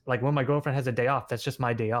just like when my girlfriend has a day off, that's just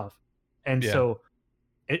my day off. And so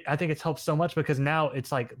I think it's helped so much because now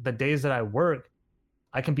it's like the days that I work,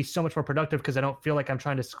 I can be so much more productive because I don't feel like I'm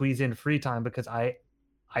trying to squeeze in free time because I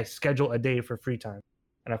schedule a day for free time.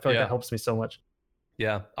 And I feel like that helps me so much.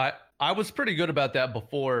 Yeah. I was pretty good about that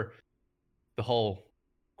before the whole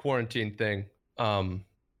quarantine thing.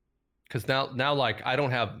 Cause now like I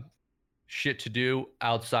don't have shit to do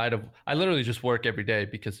outside of, I literally just work every day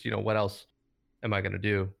because, you know, what else am I going to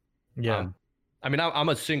do? Yeah. I mean, I'm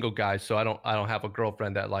a single guy, so I don't have a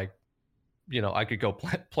girlfriend that like, you know, I could go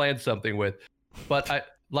plan something with. But I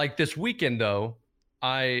like this weekend though,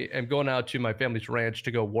 I am going out to my family's ranch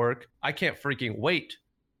to go work. I can't freaking wait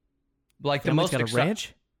Like the Family's most got a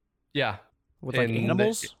ranch Yeah, with like in the-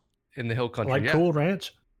 animals. in the hill country. Like Yeah, Cool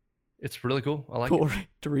Ranch. it's really cool. I like Cool it.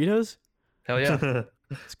 Doritos. Hell yeah.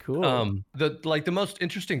 It's cool. The most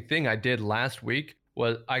interesting thing I did last week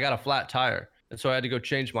was I got a flat tire, and so I had to go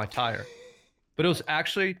change my tire. But it was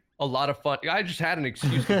actually a lot of fun. I just had an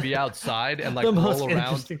excuse to be outside and like The most roll around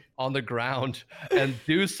interesting- on the ground and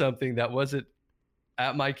do something that wasn't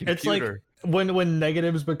at my computer. It's like when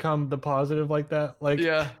negatives become the positive like that. Like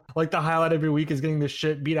yeah, like the highlight of your week is getting the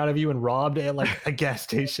shit beat out of you and robbed at like a gas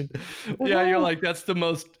station. yeah. You're like, that's the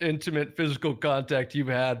most intimate physical contact you've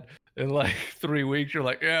had in like 3 weeks. You're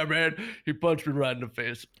like, yeah, man, he punched me right in the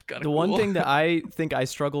face. Kinda The one cool. thing that I think I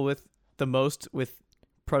struggle with the most with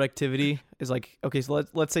productivity is like, okay, so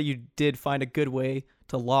let's say you did find a good way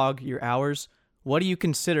to log your hours. What do you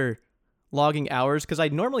consider logging hours? Because I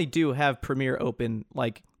normally do have Premiere open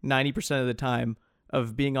like 90% of the time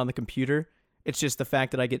of being on the computer. It's just the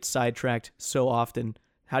fact that I get sidetracked so often.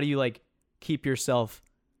 How do you like keep yourself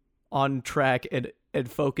on track and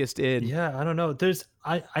focused in? Yeah, I don't know.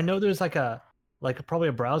 I know there's like probably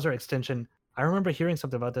a browser extension. I remember hearing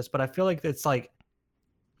something about this, but I feel like it's like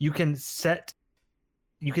you can set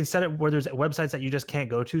it where there's websites that you just can't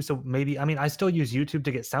go to. So maybe, I mean, I still use YouTube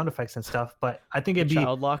to get sound effects and stuff, but I think it'd be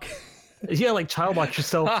Child lock. yeah, like child lock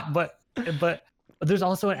yourself. but there's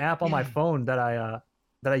also an app on my phone that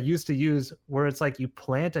I used to use where it's like you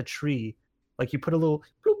plant a tree, like you put a little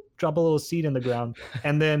bloop, drop a little seed in the ground,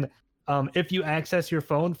 and then if you access your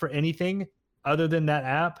phone for anything other than that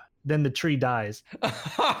app, then the tree dies.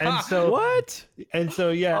 And so What? and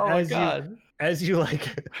so yeah, Oh my God. as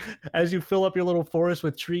you fill up your little forest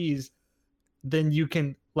with trees, then you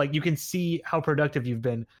can see how productive you've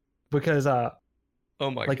been, because Oh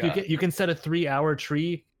my like God. you can set a 3-hour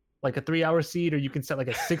tree, like a 3-hour seed, or you can set like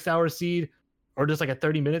a 6-hour seed, or just like a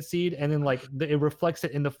 30-minute seed, and then like it reflects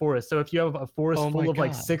it in the forest. So if you have a forest Oh my full of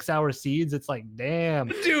like God. 6-hour seeds, it's like, damn.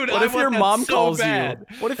 Dude, What I if your want that mom so calls bad.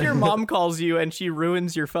 you? What if your mom calls you and she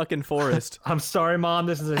ruins your fucking forest? I'm sorry, Mom.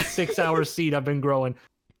 This is a 6-hour seed I've been growing.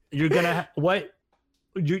 You're gonna what?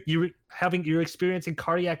 You're experiencing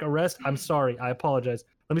cardiac arrest. I'm sorry. I apologize.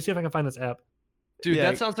 Let me see if I can find this app. Dude, Yeah.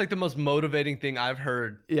 that sounds like the most motivating thing I've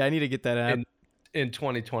heard Yeah, I need to get that app. in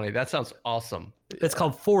 2020. That sounds awesome. It's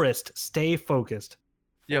called Forest. Stay focused.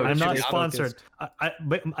 Yeah, I'm not stay sponsored.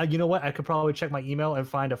 But you know what? I could probably check my email and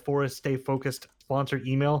find a Forest Stay Focused sponsored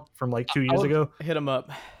email from like 2 years ago. Hit them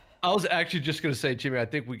up. I was actually just gonna say, Jimmy, I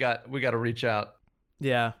think we got to reach out.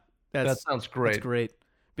 Yeah, That that's sounds great. That's great.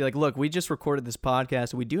 Be like, look, we just recorded this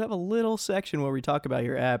podcast. And we do have a little section where we talk about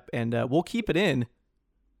your app, and we'll keep it in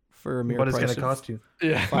for a mere What is price going to of cost you?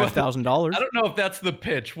 Yeah, $5,000. I don't know if that's the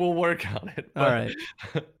pitch. We'll work on it. All right.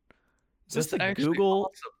 Is this That's the actually Google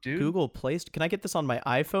awesome, dude. Google Play? Can I get this on my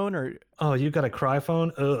iPhone or? Oh, you got a cry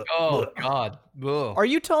phone? Ugh. Oh Ugh. God. Ugh. Are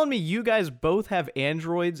you telling me you guys both have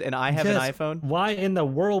Androids and I have Yes. an iPhone? Why in the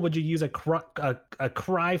world would you use a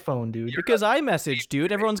cry phone, dude? Because iMessage,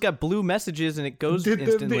 dude. Everyone's got blue messages and it goes Dude,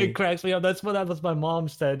 instantly. it cracks me up. That's what my mom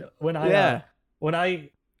said when Yeah. I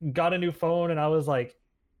got a new phone, and I was like,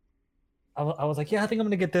 I was like, yeah, I think I'm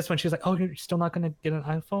gonna get this one. She was like, oh, you're still not gonna get an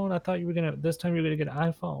iPhone? I thought you were gonna this time you're gonna get an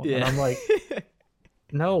iPhone. Yeah. And I'm like,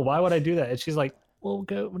 no, why would I do that? And she's like, well,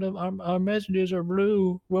 our messages are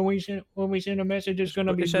blue. When we send a message, it's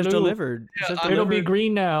gonna be It says blue. delivered. It Yeah, says I- It'll be delivered.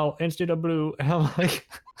 green now instead of blue. And I'm like,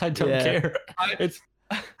 I don't Yeah. care. It's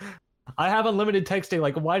I have unlimited texting.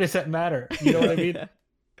 Like, why does that matter? You know what I mean?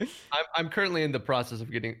 Yeah. I'm currently in the process of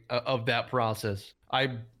getting of that process.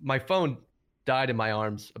 My phone died in my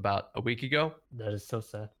arms about a week ago. That is so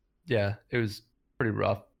sad. Yeah, it was pretty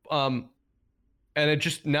rough. And it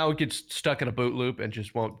just now it gets stuck in a boot loop and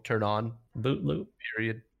just won't turn on. Boot loop.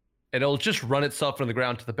 Period. And it'll just run itself from the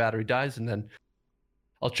ground till the battery dies, and then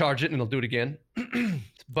I'll charge it and it'll do it again.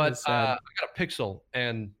 But That's sad. I got a Pixel,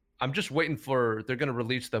 and I'm just waiting for they're gonna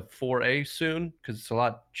release the 4A soon because it's a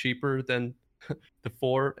lot cheaper than the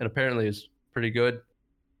 4, and apparently is pretty good.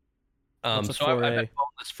 What's a So I've been 4A?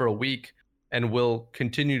 phoneless for a week, and will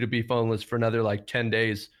continue to be phoneless for another like 10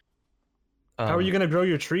 days. How are you gonna grow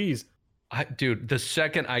your trees? Dude, the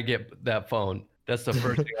second I get that phone, that's the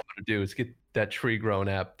first thing I'm gonna do is get that tree grown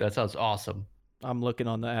app. That sounds awesome. I'm looking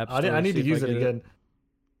on the app store. I need see to if use it get again.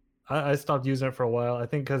 I stopped using it for a while. I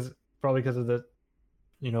think probably because of the,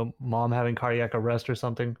 mom having cardiac arrest or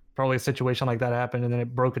something. Probably a situation like that happened, and then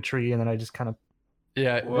it broke a tree, and then I just kind of.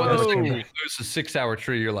 Yeah, well, the second Whoa. you lose a 6-hour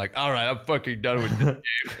tree, you're like, all right, I'm fucking done with this.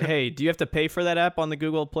 Hey, do you have to pay for that app on the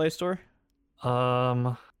Google Play Store?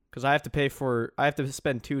 Because I have to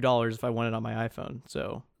spend $2 if I want it on my iPhone.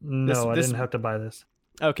 So No, I this- didn't have to buy this.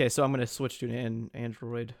 Okay, so I'm gonna switch to an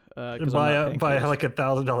Android. 'Cause Buy I'm not paying for this. like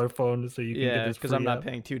 $1,000 phone so you can get Yeah, this because I'm free not app.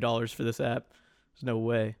 paying $2 for this app. There's no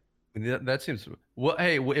way. That seems. Well,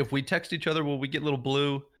 hey, if we text each other, will we get little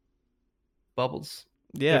blue bubbles?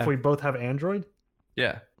 Yeah, If we both have Android,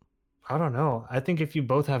 Yeah. I don't know. I think if you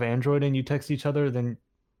both have Android and you text each other, then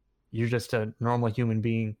you're just a normal human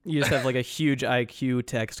being. you just have like a huge IQ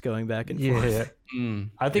text going back and Yeah, forth. yeah. Mm,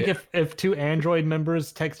 I think yeah. if two Android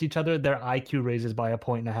members text each other, their IQ raises by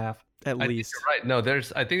 1.5 At I think least. you're right. No,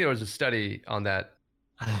 I think there was a study on that.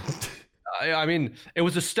 I mean, it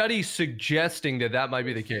was a study suggesting that might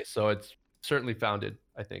be the case. So it's certainly founded.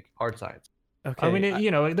 I think hard science. Okay. I mean,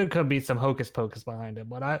 you know, there could be some hocus pocus behind it,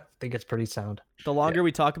 but I think it's pretty sound. The longer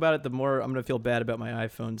we talk about it, the more I'm gonna feel bad about my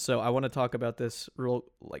iPhone. So I want to talk about this real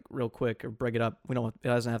quick, or break it up. It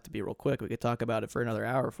doesn't have to be real quick. We could talk about it for another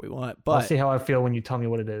hour if we want. I'll But see how I feel when you tell me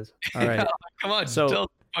what it is. all right. Come on. So-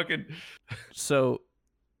 tell fucking. So,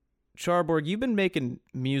 Charborg, you've been making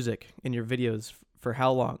music in your videos for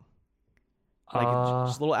how long? Like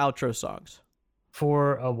just little outro songs.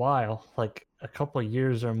 For a while, like a couple of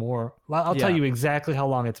years or more. Well, I'll tell Yeah. you exactly how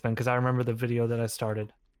long it's been because I remember the video that I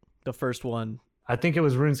started. The first one. I think it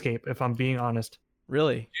was RuneScape, if I'm being honest.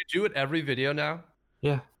 Really? You do it every video now.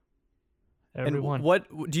 Yeah. And Everyone. what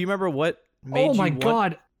do you remember? What made Oh my you want,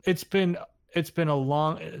 god, it's been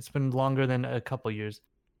longer than a couple years.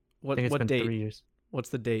 I What think it's what been date? 3 years. What's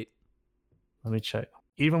the date? Let me check.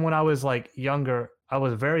 Even when I was like younger, I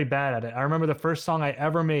was very bad at it. I remember the first song I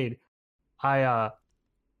ever made.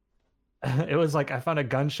 It was like I found a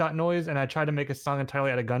gunshot noise and I tried to make a song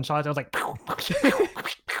entirely out of gunshots. I was like,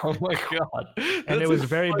 Oh my god. And it was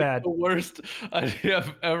very bad. The worst idea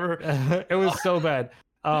I've ever. it was so bad.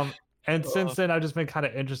 And since then I've just been kind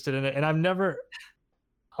of interested in it, and I never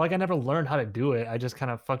learned how to do it. I just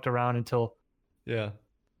kind of fucked around until Yeah.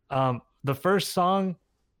 the first song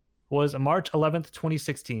was March 11th,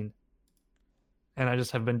 2016, and I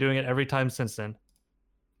just have been doing it every time since then.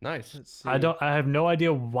 Nice. Let's see. I have no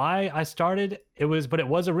idea why I started. But it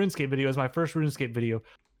was a RuneScape video. It was my first RuneScape video.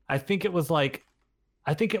 I think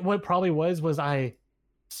what probably was I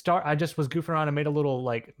just was goofing around and made a little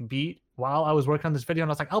like beat while I was working on this video, and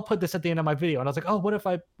I was like, I'll put this at the end of my video. And I was like, oh, what if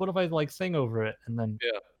I like sing over it? And then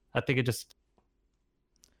Yeah. I think it just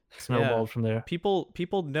snowballed from there.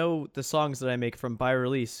 People know the songs that I make from by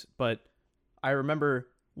release, but I remember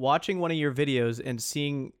watching one of your videos and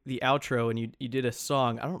seeing the outro, and you did a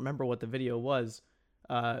song. I don't remember what the video was,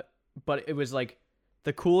 but it was like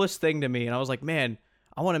the coolest thing to me, and I was like, man,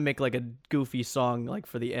 I want to make like a goofy song like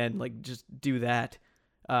for the end, like just do that.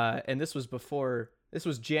 And this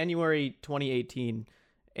was January 2018,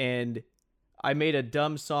 and I made a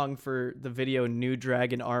dumb song for the video New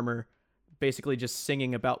Dragon Armor, basically just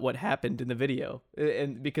singing about what happened in the video,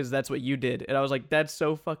 and because that's what you did, and I was like, that's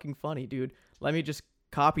so fucking funny, dude. Let me just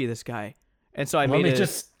copy this guy. And so Let me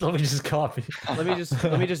just copy. let me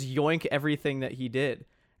just yoink everything that he did.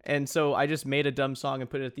 And so I just made a dumb song and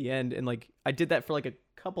put it at the end, and like I did that for like a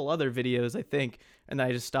couple other videos, I think, and then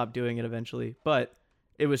I just stopped doing it eventually. But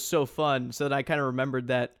it was so fun, so that I kind of remembered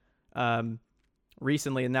that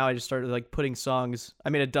recently, and now I just started like putting songs. I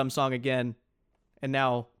made a dumb song again, and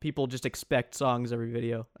now people just expect songs every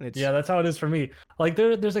video, and it's Yeah, that's how it is for me. Like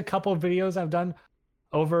there's a couple of videos I've done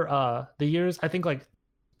over the years. I think like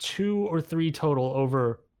 2 or 3 total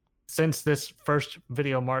over since this first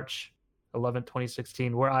video, March 11th,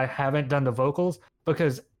 2016, where I haven't done the vocals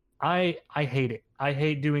because I hate it. I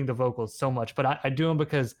hate doing the vocals so much, but I do them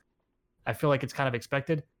because I feel like it's kind of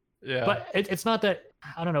expected. Yeah. But it's not that,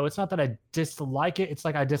 I don't know, it's not that I dislike it. It's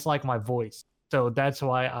like I dislike my voice. So that's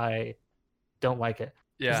why I don't like it.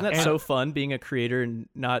 yeah. Isn't that And- so fun being a creator and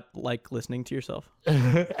not like listening to yourself?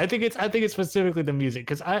 I think it's specifically the music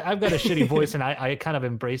because I've got a shitty voice and I kind of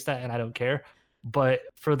embrace that and I don't care. But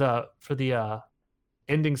for the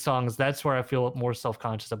ending songs, that's where I feel more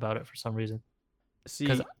self-conscious about it for some reason. See,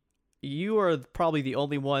 'Cause- you are probably the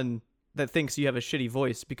only one that thinks you have a shitty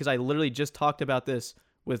voice, because I literally just talked about this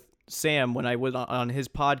with Sam when I was on his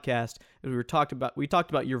podcast. We talked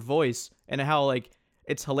about your voice and how like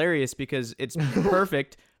it's hilarious because it's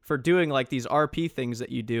perfect for doing like these RP things that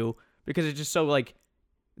you do, because it's just so like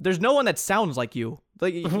there's no one that sounds like you.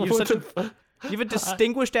 Like you have a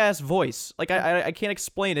distinguished ass voice. Like I can't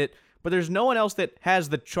explain it, but there's no one else that has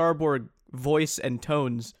the Charborg voice and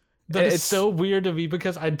tones. That is It's so weird to me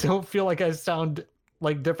because I don't feel like I sound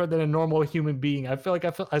like different than a normal human being. I feel like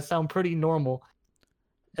I sound pretty normal.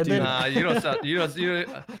 And Dude. then Nah, you don't sound. You don't. You.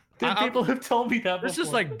 people have told me that. This is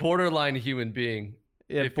before. like borderline human being.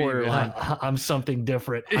 yeah, if you- borderline. I'm something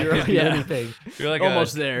different. I You're- can be yeah. anything. You're like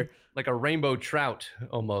Almost a, there. like a rainbow trout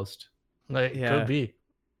almost. Like Yeah. could be.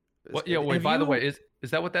 What? Yeah. Wait. Have By the you- way,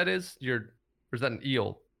 is that what that is? Or is that an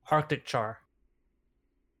eel? Arctic char.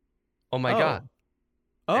 Oh my Oh. god.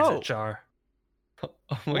 It's Oh, a char. Oh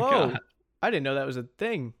my whoa! god. I didn't know that was a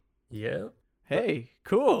thing. Yeah. Hey,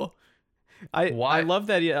 cool. I Why- love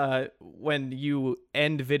that when you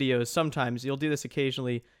end videos, sometimes you'll do this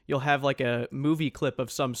occasionally. You'll have like a movie clip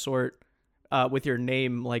of some sort with your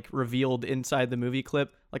name like revealed inside the movie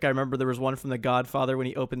clip. Like I remember there was one from The Godfather when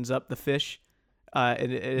he opens up the fish,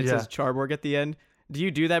 and it Yeah. says Charborg at the end. Do you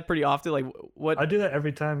do that pretty often? Like what? I do that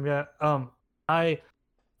every time. Yeah.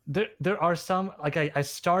 There are some like I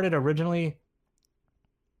started originally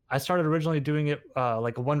doing it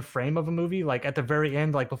like one frame of a movie, like at the very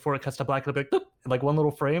end, like before it cuts to black, it'll be like one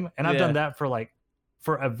little frame, and I've done that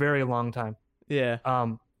for a very long time. Yeah.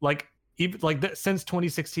 Like even like since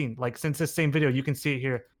 2016, like since this same video, you can see it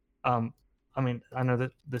here. I mean, I know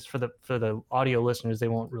that this for the audio listeners, they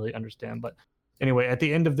won't really understand, but anyway, at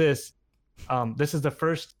the end of this, this is the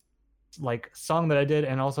first like song that I did,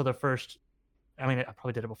 and also the first. I mean, I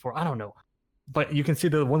probably did it before. I don't know, but you can see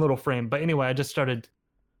the one little frame. But anyway, I just started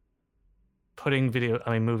putting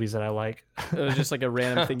movies that I like. It was just like a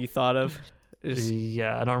random thing you thought of. Just-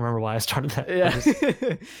 Yeah, I don't rememhave why I started that.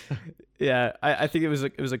 Yeah. Yeah, I think it was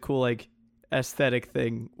a cool like aesthetic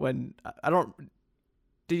thing. When I don't,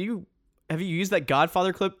 have you used that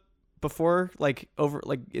Godfather clip before, like over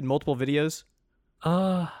like in multiple videos,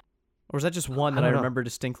 or was that just one that I don't know. remember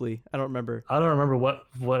distinctly? I don't remember. I don't remember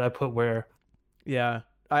what I put where. Yeah,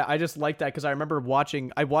 I just like that because I remember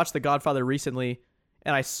I watched The Godfather recently,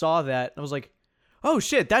 and I saw that and I was like, oh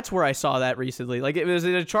shit, that's where I saw that recently. Like it was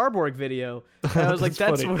in a Charborg video. And I was like,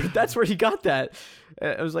 That's funny. that's where he got that.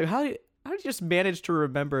 I was like, how did you just manage to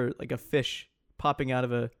remember like a fish popping out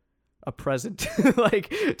of a present, like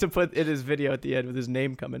to put in his video at the end with his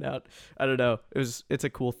name coming out? I don't know. It's a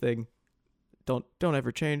cool thing. Don't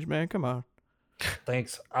ever change, man. Come on.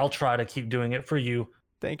 Thanks. I'll try to keep doing it for you.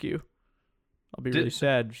 Thank you. I'll be Did- really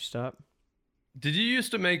sad if you stop. Did you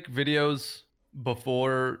used to make videos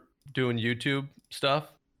before doing YouTube stuff?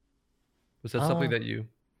 Was that something that you?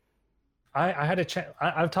 I had a channel.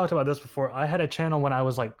 I've talked about this before. I had a channel when I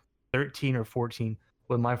was like 13 or 14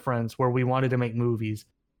 with my friends where we wanted to make movies,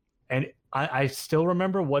 and I still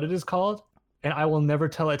remember what it is called, and I will never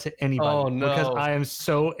tell it to anybody Oh, no. because I am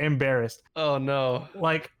so embarrassed. Oh no.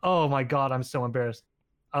 Like, oh my god, I'm so embarrassed.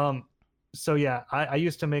 So yeah, I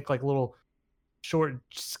used to make like little short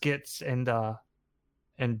skits and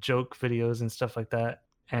joke videos and stuff like that,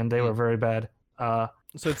 and they were very bad.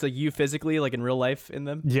 So it's like you physically, like in real life, in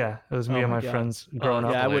them. Yeah, it was me Oh and my my God. friends growing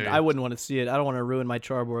Yeah, I hilarious. wouldn't want to see it. I don't want to ruin my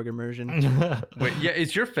Charborg immersion. up. Wait, yeah,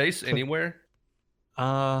 is your face anywhere?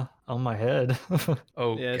 On my head.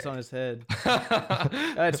 Oh, Yeah, it's on his head.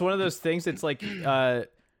 It's one of those things. It's like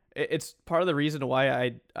it's part of the reason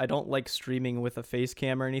why I don't like streaming with a face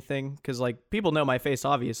cam or anything, because like people know my face,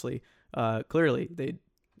 obviously. Clearly,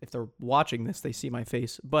 if they're watching this, they see my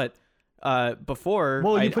face. But before,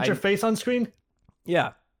 Whoa, you put your face on screen?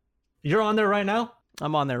 yeah, You're on there right now?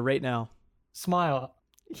 I'm on there right now. Smile.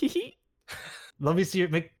 Let me see your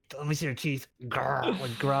teeth. Grr,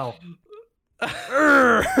 like growl.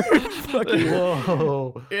 Fucking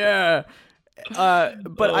Whoa. yeah. But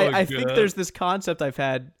Oh, I think God. there's this concept I've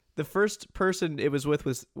had. The first person it was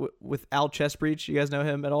with Al Chessbreach. You guys know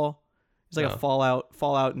him at all? He's like No. a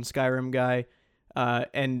Fallout and Skyrim guy.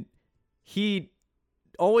 And he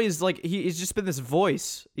always like he's just been this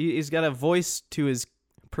voice. He's got a voice to his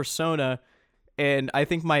persona, and I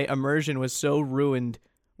think my immersion was so ruined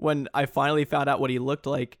when I finally found out what he looked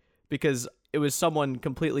like, because it was someone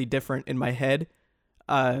completely different in my head.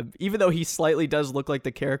 Even though he slightly does look like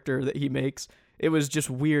the character that he makes, it was just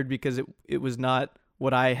weird because it was not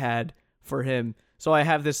what I had for him. So I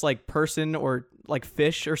have this like person or like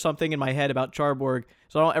fish or something in my head about Charborg,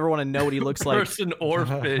 so I don't ever want to know what he looks like. Person or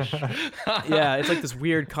fish. Yeah, it's like this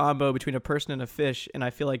weird combo between a person and a fish, and I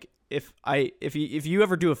feel like if you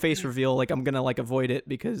ever do a face reveal, like I'm gonna like avoid it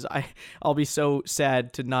because I'll be so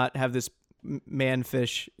sad to not have this man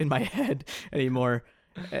fish in my head anymore.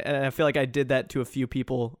 And I feel like I did that to a few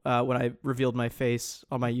people when I revealed my face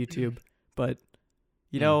on my YouTube, but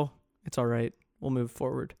you know, it's all right. We'll move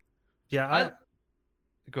forward. Yeah,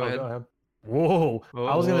 Go ahead. Go ahead. Whoa.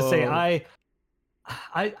 I was gonna say Whoa.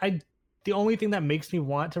 I the only thing that makes me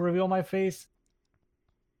want to reveal my face,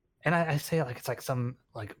 and I say it like it's like some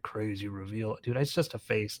like crazy reveal, dude. It's just a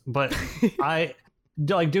face. But I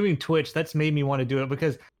like doing Twitch. That's made me want to do it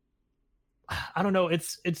because I don't know. It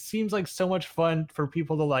seems like so much fun for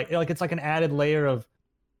people to like it's like an added layer of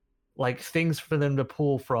like things for them to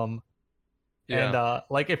pull from. Yeah. And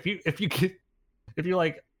like if you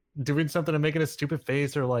like doing something and making a stupid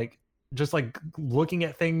face, or like just like looking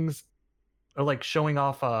at things, or like showing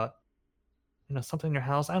off something in your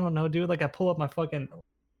house. I don't know, dude. Like I pull up my fucking,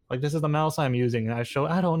 like, this is the mouse I'm using, and I show.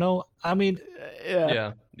 I don't know. I mean,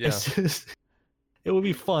 Yeah. it's just, it would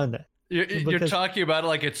be fun. You're talking about it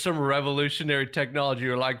like it's some revolutionary technology.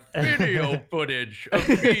 You're like video footage of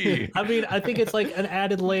me. I mean, I think it's like an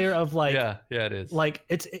added layer of like, Yeah, it is. like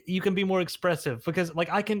you can be more expressive, because like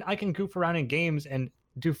I can goof around in games and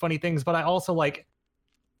do funny things, but I also like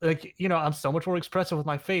I'm so much more expressive with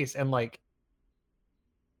my face, and like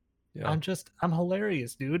Yeah. I'm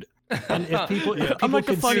hilarious, dude. And if people I'm like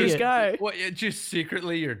the could see funniest it- guy. Well, just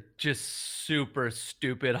secretly, you're just super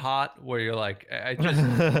stupid hot. Where you're like, I just,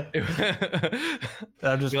 I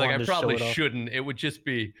just you're like, wanted I to show probably it off. shouldn't. It would just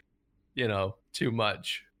be, too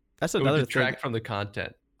much. That's It would another thing. detract from the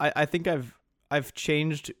content. I think I've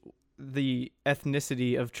changed the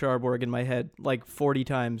ethnicity of Charborg in my head like 40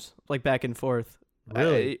 times, like back and forth.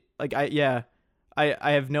 Really?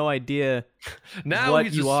 I have no idea. Now What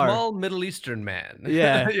he's you a are. small Middle Eastern man.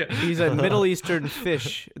 Yeah, he's a Middle Eastern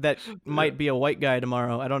fish that might be a white guy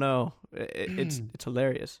tomorrow. I don't know. It's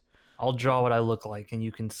hilarious. I'll draw what I look like, and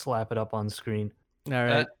you can slap it up on screen. All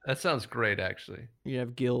right, That sounds great, actually. you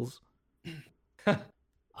have gills.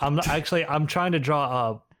 I'm trying to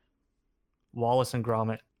draw Wallace and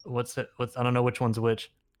Gromit. What's I don't know which one's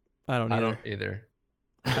which. I don't I either. don't either.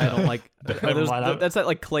 I don't like. Are those, Mind, that's that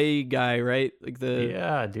like clay guy, right? Like the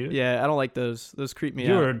Yeah, dude. yeah. I don't like those. Those creep me out.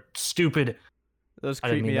 You're stupid. Those I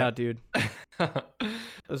didn't creep me mean that. out, dude.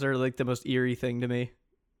 Those are like the most eerie thing to me.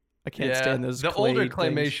 I can't stand those. The clay older things.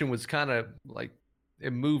 claymation was kind of like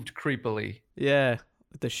it moved creepily. Yeah,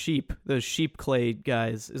 the sheep, those sheep clay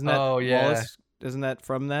guys. Isn't that Oh, yeah. Wallace? Isn't that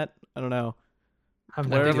from that? I don't know. I'm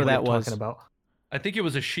Whatever idea what that you're was. talking about. I think it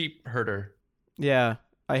was a sheep herder. Yeah,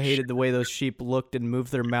 I hated the way those sheep looked and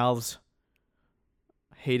moved their mouths.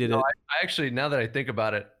 Hated it. I actually, now that I think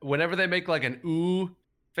about it, whenever they make like an ooh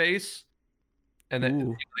face, and then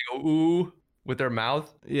Ooh. they go ooh with their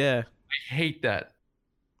mouth, Yeah, I hate that.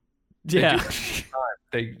 yeah.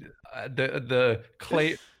 They the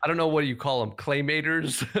clay. I don't know what you call them,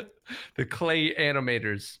 claymators, the clay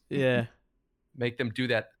animators. Yeah, Make them do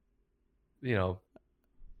that.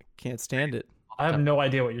 can't stand it. I have no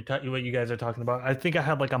idea what what you guys are talking about. I think I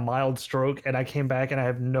had like a mild stroke, and I came back, and I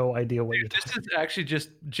have no idea what you're This talking is actually just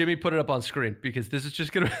Jimmy put it up on screen because this is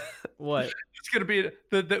just gonna What? it's gonna be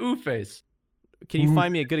the ooh face. Can you Ooh.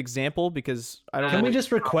 find me a good example? Because I don't Can know. we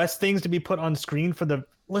just request things to be put on screen for the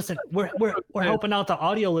listen? We're helping out the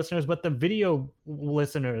audio listeners, but the video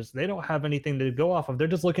listeners, they don't have anything to go off of. They're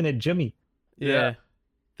just looking at Jimmy. Yeah.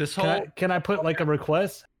 This whole Can I put like a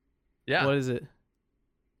request? yeah. What is it?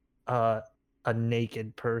 A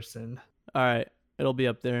naked person. All right, it'll be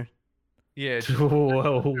up there. Yeah, just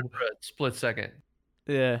Whoa. for a split second.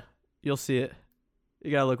 Yeah, you'll see it.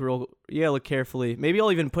 You gotta look carefully. Maybe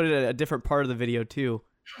I'll even put it at a different part of the video too,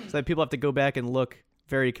 so that people have to go back and look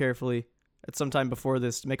very carefully at some time before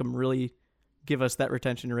this to make them really give us that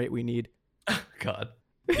retention rate we need. God.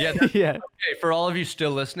 Yeah. That's Yeah. okay. For all of you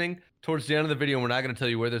still listening, towards the end of the video, we're not going to tell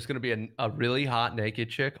you where there's going to be a really hot naked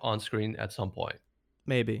chick on screen at some point.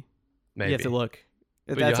 Maybe. Maybe. You have to look.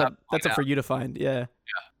 But That's you'll up. have to That's find up for you to find. Yeah.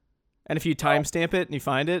 And if you timestamp it and you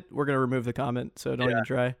find it, we're gonna remove the comment. So don't even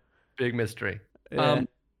try. Big mystery. Yeah.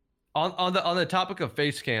 On the topic of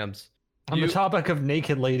face cams, On the topic of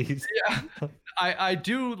naked ladies. yeah, I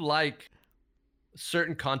do like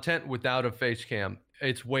certain content without a face cam.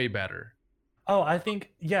 It's way better. Oh, I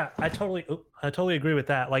think I totally agree with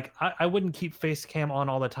that. Like I wouldn't keep face cam on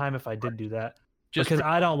all the time if I did do that. Just Because for-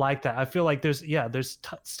 I don't like that. I feel like there's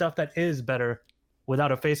stuff that is better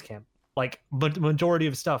without a face cam. Like but majority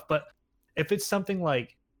of stuff. But if it's something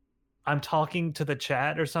like I'm talking to the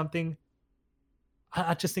chat or something,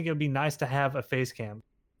 I just think it would be nice to have a face cam.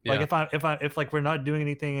 yeah. Like if like we're not doing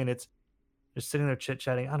anything and it's just sitting there chit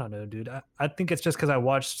chatting. I don't know, dude. I think it's just because I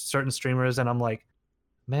watched certain streamers and I'm like,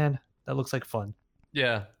 man, that looks like fun.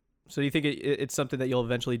 yeah. So you think it's something that you'll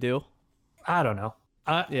eventually do? I don't know.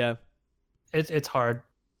 Yeah. It's hard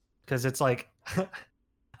because it's like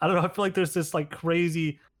I don't know. I feel like there's this like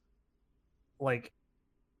crazy like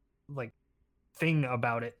thing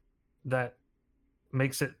about it that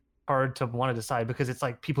makes it hard to want to decide because it's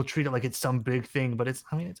like people treat it like it's some big thing, but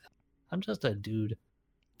I'm just a dude.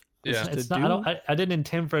 Yeah. It's Just a not. I didn't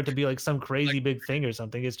intend for it to be like some crazy big thing or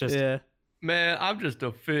something. It's just Yeah. Man, I'm just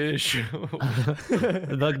a fish.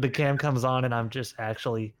 the cam comes on and I'm just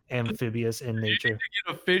actually amphibious in nature.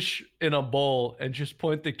 Get a fish in a bowl and just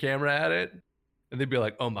point the camera at it, and they'd be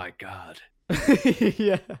like, "Oh my god."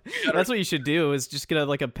 Yeah. That's what you should do is just get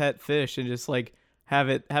like a pet fish and just like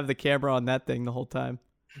have the camera on that thing the whole time.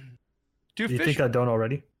 Do You fish? think I don't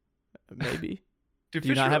already? Maybe. do Do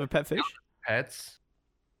you fish not really have a pet fish? pets?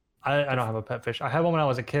 I don't have a pet fish. I had one when I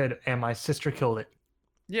was a kid, and my sister killed it.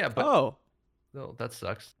 Yeah, but Oh, no, that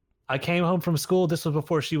sucks. I came home from school. This was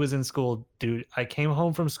before she was in school, dude. I came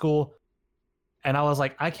home from school, and I was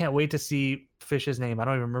like, I can't wait to see fish's name. I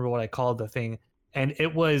don't even remember what I called the thing, and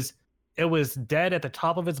it was dead at the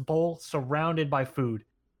top of its bowl, surrounded by food.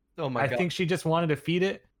 Oh my I god! think she just wanted to feed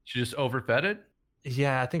it. She just overfed it.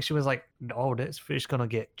 Yeah, I think she was like, "Oh, this fish gonna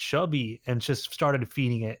get chubby," and just started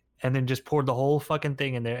feeding it, and then just poured the whole fucking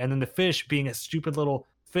thing in there. And then the fish, being a stupid little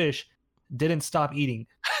fish, didn't stop eating.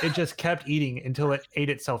 It just kept eating until it ate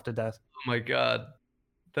itself to death. Oh my god,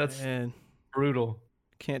 that's man. brutal.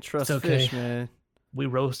 Can't trust okay. fish, man. We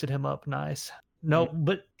roasted him up nice. No,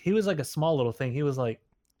 but he was like a small little thing. He was like,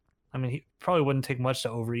 I mean, he probably wouldn't take much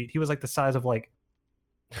to overeat. He was like the size of like,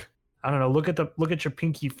 I don't know. Look at your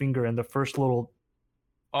pinky finger and the first little.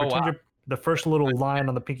 Oh wow! The first little line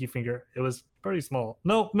on the pinky finger. It was pretty small.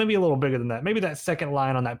 No, maybe a little bigger than that. Maybe that second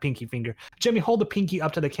line on that pinky finger. Jimmy, hold the pinky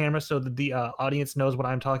up to the camera so that the audience knows what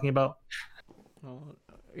I'm talking about. Oh,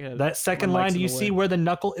 yeah, That second my mic's line, do in you the see way. where the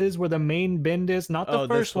knuckle is, where the main bend is? Not the Oh,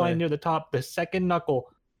 this first line way. near the top, the second knuckle.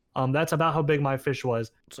 That's about how big my fish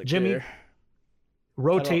was. It's like Jimmy, there.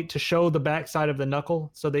 rotate to show the back side of the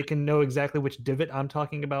knuckle so they can know exactly which divot I'm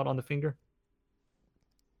talking about on the finger.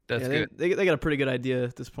 That's Yeah, good. they got a pretty good idea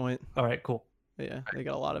at this point. All right, cool. Yeah, they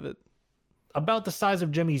got a lot of it. About the size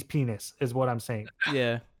of Jimmy's penis is what I'm saying.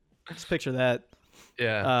 Yeah, just picture that.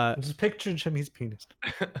 Yeah. Just picture Jimmy's penis.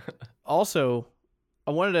 Also,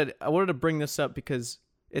 I wanted to bring this up because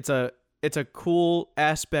it's a cool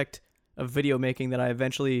aspect of video making that I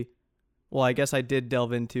eventually, well, I guess I did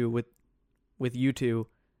delve into with you two,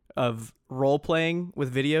 of role playing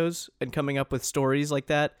with videos and coming up with stories like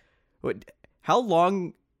that. How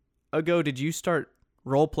long ago did you start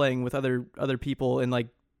role playing with other people and like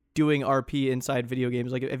doing RP inside video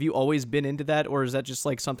games? Like, have you always been into that, or is that just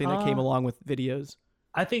like something that came along with videos?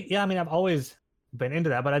 I think, yeah, I mean, I've always been into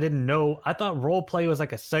that, but I didn't know. I thought role play was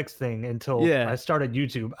like a sex thing until I started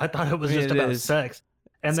YouTube. I thought it was just about sex.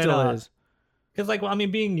 And It then, still is. because like, well, I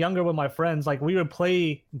mean, being younger with my friends, like we would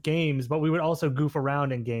play games, but we would also goof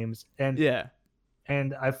around in games. And Yeah.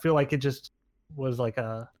 and I feel like it just was like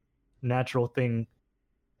a natural thing.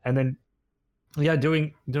 And then, yeah,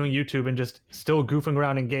 doing YouTube and just still goofing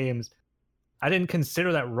around in games. I didn't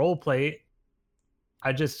consider that role play.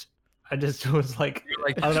 I just was like,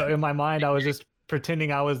 Like, I don't know, in my mind, I was just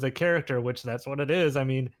pretending I was the character, which that's what it is. I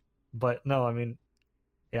mean, but no, I mean,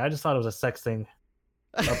 yeah, I just thought it was a sex thing.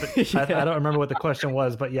 I don't remember what the question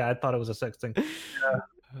was, but yeah, I thought it was a sex thing.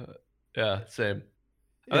 yeah, same.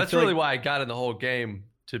 I That's feel really like- why I got in the whole game,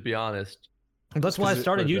 to be honest. That's why I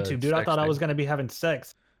started for the YouTube, dude. I sex thought I thing. was gonna be having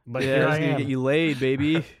sex, but yeah, here it's I gonna am. get you laid,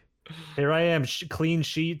 baby. Here I am, clean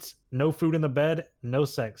sheets, no food in the bed, no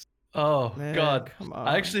sex. Oh Man, god. come on.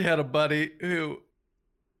 I actually had a buddy who,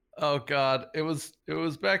 oh god, it was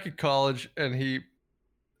back in college, and he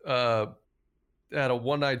had a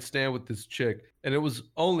one-night stand with this chick, and it was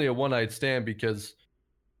only a one-night stand because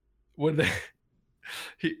when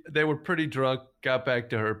they were pretty drunk, got back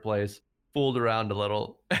to her place, fooled around a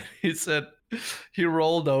little. He said he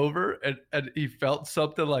rolled over and he felt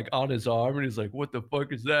something like on his arm, and he's like, "What the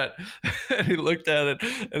fuck is that?" And he looked at it,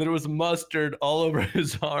 and there was mustard all over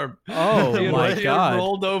his arm. Oh He had- my he had god.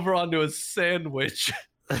 rolled over onto a sandwich.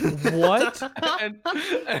 What? and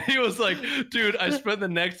he was like, "Dude, I spent the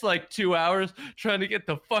next like 2 hours trying to get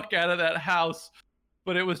the fuck out of that house."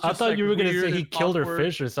 But it was just I thought like, you were gonna weird say he and killed her awkward.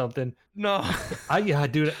 fish or something. No. Yeah,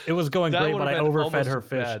 dude, it was going That great, would've but I been overfed almost her as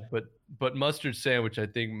fish. bad, but mustard sandwich, I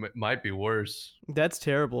think, might be worse. That's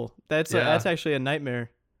terrible. That's Yeah. that's actually a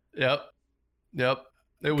nightmare. Yep.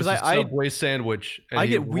 It was 'Cause a I- Subway sandwich, and I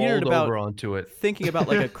he get weird rolled about over onto it. Thinking about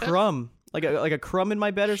like a crumb, like a crumb in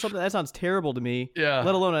my bed or something. That sounds terrible to me. Yeah.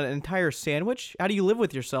 Let alone an entire sandwich. How do you live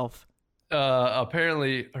with yourself?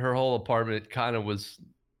 Apparently, her whole apartment kind of was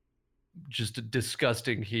just a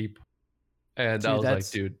disgusting heap, and I Dude, was like,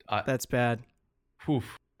 that's- "Dude, That's bad. whew.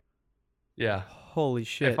 Yeah." Holy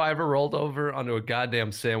shit. If I ever rolled over onto a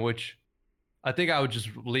goddamn sandwich, I think I would just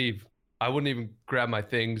leave. I wouldn't even grab my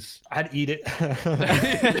things. I'd eat it.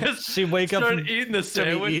 Just She'd wake up Start and eating the start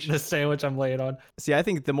sandwich. eating the sandwich I'm laying on. See, I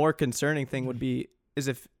think the more concerning thing would be is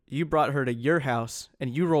if you brought her to your house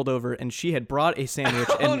and you rolled over and she had brought a sandwich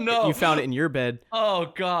Oh, and no. you found it in your bed.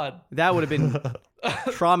 Oh God. That would have been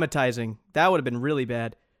traumatizing. That would have been really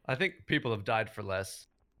bad. I think people have died for less,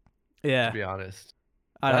 Yeah. to be honest.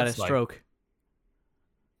 I had a that's like- stroke.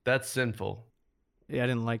 That's sinful. Yeah, I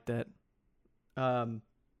didn't like that.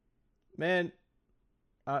 Man,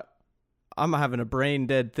 I'm having a brain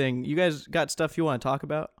dead thing. You guys got stuff you want to talk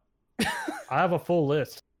about? I have a full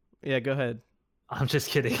list. Yeah, go ahead. I'm just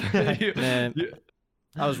kidding. Man,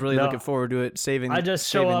 I was really No. looking forward to it. I just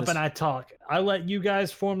show up this. and I talk. I let you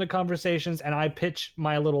guys form the conversations, and I pitch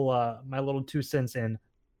my little 2 cents in.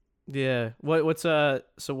 Yeah. What's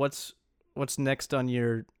next on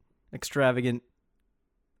your extravagant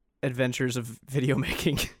adventures of video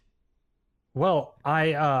making? Well,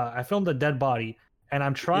 I filmed a dead body, and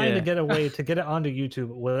I'm trying Yeah. to get a way to get it onto YouTube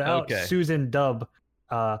without Okay. Susan Dubb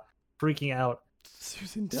freaking out.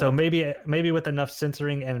 Susan So maybe with enough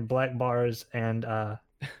censoring and black bars, and I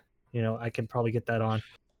can probably get that on.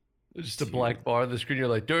 Just a black bar on the screen. You're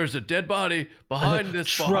like, there's a dead body behind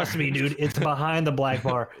this bar. Trust me, dude, it's behind the black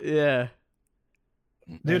bar. Yeah.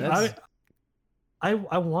 Dude, that's- I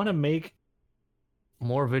want to make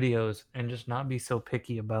more videos and just not be so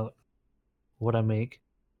picky about what I make.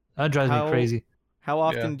 That drives How- me crazy. How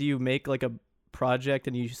often Yeah. do you make like a project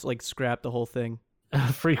and you just like scrap the whole thing?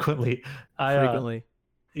 Frequently. Frequently.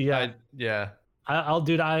 Yeah.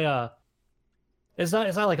 It's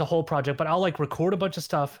not like a whole project, but I'll like record a bunch of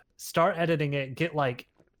stuff, start editing it, get like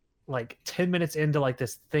 10 minutes into like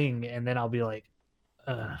this thing, and then I'll be like,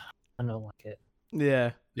 I don't like it. Yeah.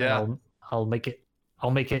 And Yeah. I'll make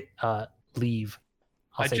it leave.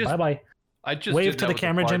 I'll I say just bye bye. I just Wave did to that the with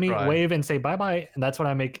camera, Far Jimmy. Cry. Wave and say bye bye, and that's what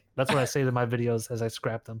I say to my videos as I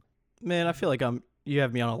scrap them. Man, I feel like you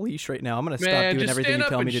have me on a leash right now. I'm gonna stop Man, doing just everything stand you up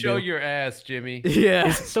tell and me to show do. your ass, Jimmy.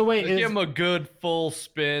 Yeah. So wait, Give him a good full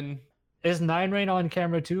spin. is Nine Rain on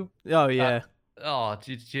camera too? Oh yeah. Oh,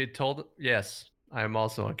 you told? Yes, I am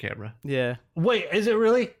also on camera. Yeah. Wait, is it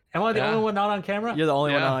really? Am I the Yeah. only one not on camera? You're the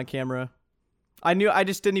only one Yeah. not on camera. I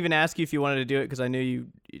just didn't even ask you if you wanted to do it because I knew you.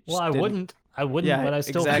 Well, I wouldn't. Yeah, but I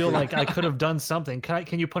still exactly. feel like I could have done something.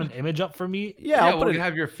 Can you put an image up for me? Yeah, I'll we'll put it.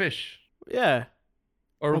 have your fish Yeah.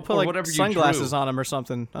 or, We'll put or like whatever you sunglasses drew. on him or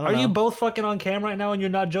something. I don't Are know. you both fucking on camera right now and you're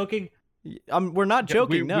not joking? We're not Yeah,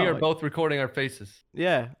 joking. we no. are both recording our faces.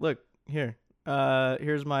 Yeah. Look here.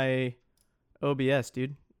 Here's my OBS,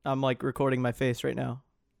 dude. I'm like recording my face right now.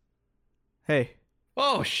 Hey.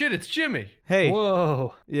 Oh shit! It's Jimmy. Hey.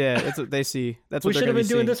 Whoa. Yeah, that's what they see. That's We what they're should have gonna been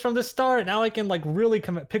doing see. this from the start. Now I can like really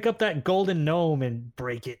pick up that golden gnome and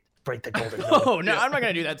break it. Break the golden gnome. Oh no, I'm not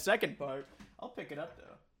gonna do that second part. I'll pick it up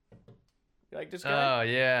though. You like this guy? Oh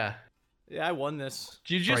yeah. Yeah, I won this.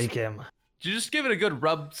 Do you just Break him. do you just give it a good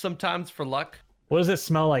rub sometimes for luck? What does it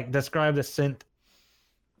smell like? Describe the scent.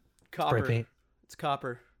 Copper. Spray paint. It's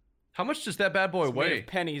copper. How much does that bad boy It's made weigh? of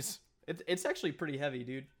pennies. It's actually pretty heavy,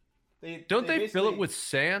 dude. Don't they fill it basically- with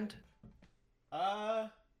sand?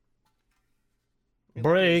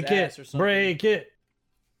 Break it. Break it.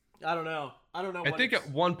 I don't know. I don't know. I think at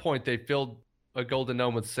one point they filled a golden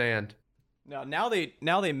gnome with sand. No, now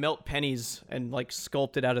they melt pennies and like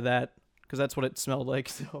sculpt it out of that because that's what it smelled like.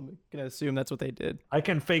 So I'm gonna assume that's what they did. I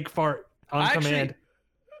can fake fart on I actually- command.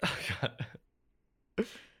 Oh, God.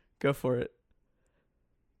 Go for it.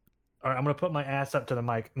 All right, I'm gonna put my ass up to the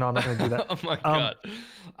mic. No, I'm not gonna do that. Oh my god.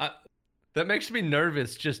 That makes me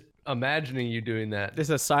nervous just imagining you doing that. This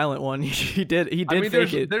is a silent one. He did I mean,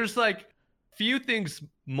 fake it. there's like few things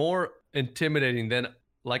more intimidating than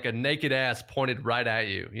like a naked ass pointed right at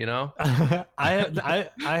you, you know? I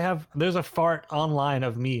have. There's a fart online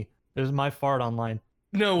of me. There's my fart online.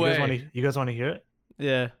 No way. You guys want to hear it?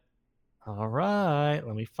 Yeah. All right,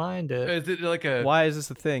 let me find it. Is it like a Why is this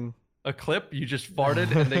a thing? clip you just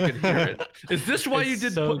farted and they could hear it? Is this why you It's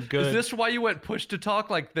did so Is good. this why you went push to talk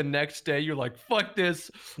like the next day you're like fuck this?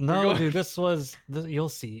 No, going- dude, you'll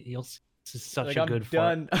see. This is such Like, a I'm good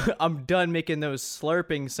done. I'm done making those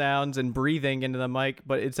slurping sounds and breathing into the mic,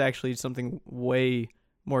 but it's actually something way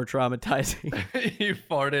more traumatizing. You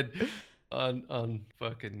farted on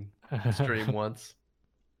fucking fart. stream once.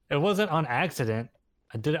 It wasn't on accident.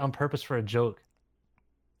 I did it on purpose for a joke.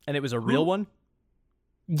 And it was a real one?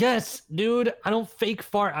 Yes, dude. I don't fake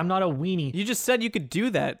fart. I'm not a weenie. You just said you could do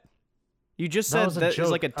that. You just That said was a that is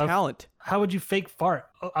joke. like a talent. How would you fake fart?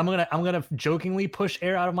 Oh, I'm gonna jokingly push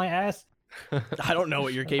air out of my ass. I don't know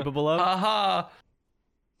what you're capable of. Haha.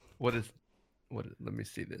 What is let me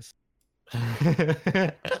see this.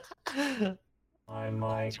 I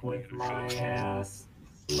mic with my ass.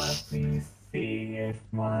 Let me see if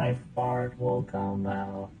my fart will come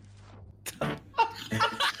out.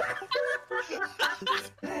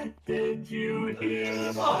 Did you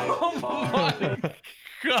hear my fart?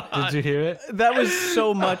 God. Did you hear it? That was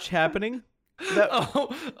so much happening.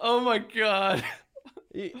 Oh my god.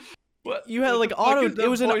 You What, you had what like the fuck auto. is that It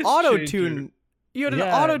was an voice auto changer? tune. You had an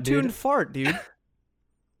Yeah, auto tuned dude. fart, dude.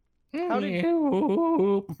 How did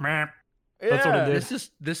you? That's what it Yeah. did.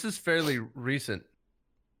 This is fairly recent.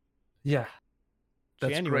 Yeah.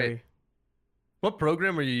 That's January. great. What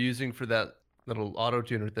program are you using for that little auto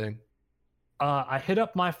tuner thing? I hit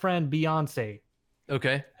up my friend Beyonce,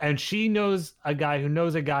 Okay. and she knows a guy who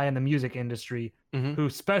knows a guy in the music industry Mhm. who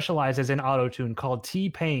specializes in auto tune called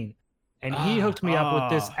T-Pain, and he hooked me up with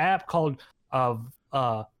this app called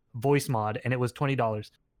Voice Mod, and it was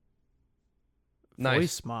 $20. Nice.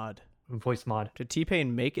 Voice mod. Voice Mod. Did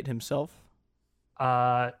T-Pain make it himself?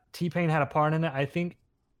 T-Pain had a part in it, I think.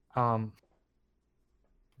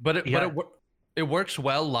 But it Yeah. it works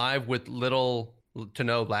well live with little to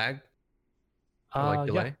no lag. Or like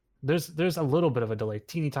delay. Yeah. There's a little bit of a delay,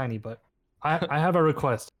 teeny tiny, but I have a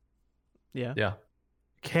request. Yeah. Yeah.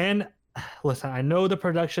 Listen, I know the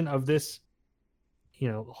production of this,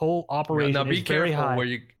 whole operation Now be is very careful high. where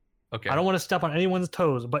you. Okay. I don't want to step on anyone's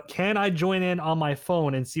toes, but can I join in on my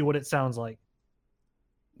phone and see what it sounds like?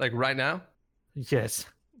 Like right now. Yes.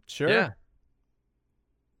 Sure. Yeah.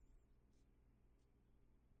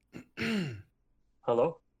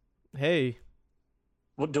 Hello? Hey,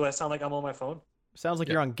 What do I sound like I'm on my phone? sounds like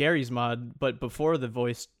Yeah. you're on Gary's mod, but before the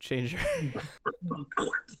voice changer.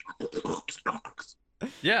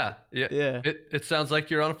 Yeah. Yeah. Yeah. It sounds like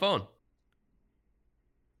you're on a phone.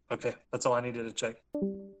 Okay, that's all I needed to check.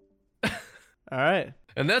 All right.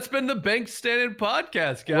 And that's been the Bank Standing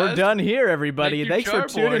podcast, guys. We're done here, everybody. Thank you,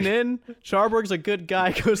 Thanks for tuning Charborg. in. Charborg's a good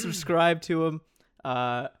guy. Go subscribe to him.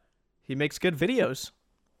 He makes good videos,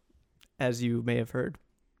 as you may have heard.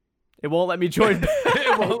 It won't let me join back.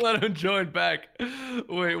 It won't let him join back.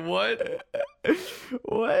 Wait, what?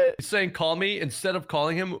 What? He's saying call me. Instead of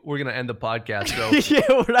calling him, we're gonna end the podcast. So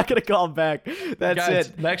Yeah, we're not gonna call him back. That's Guys,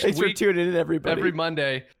 it. next Thanks week, for tuning in, everybody. every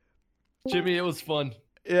Monday, Jimmy, it was fun.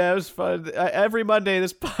 Yeah, it was fun. Every Monday,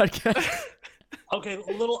 this podcast. Okay,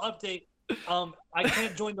 a little update. I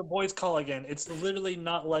can't join the voice call again. It's literally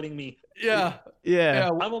not letting me. Yeah. Yeah,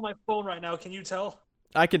 I'm on my phone right now. Can you tell?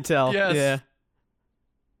 I can tell. Yes. Yeah.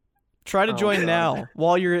 Try to Oh, join God. now.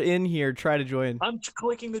 While you're in here, try to join. I'm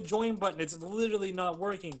clicking the join button. It's literally not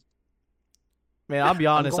working. Man, I'll be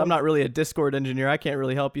honest. I'm going- not really a Discord engineer. I can't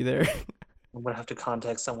really help you there. I'm gonna have to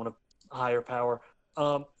contact someone of higher power.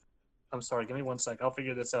 I'm sorry. Give me 1 sec. I'll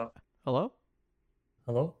figure this out. Hello?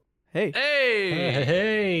 Hello. Hey. Hey.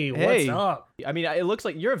 Hey, what's Hey. up? I mean, it looks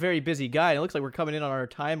like you're a very busy guy. And it looks like we're coming in on our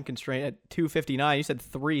time constraint at 2:59. You said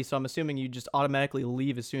 3, so I'm assuming you just automatically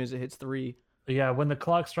leave as soon as it hits 3. Yeah, when the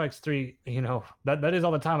clock strikes 3, that is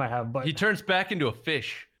all the time I have. But He turns back into a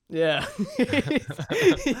fish. Yeah.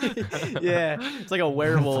 Yeah. It's like a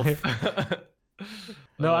werewolf.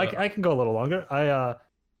 no, I can go a little longer.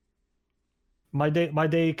 My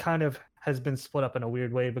day kind of has been split up in a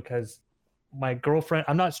weird way because my girlfriend.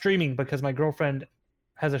 I'm not streaming because my girlfriend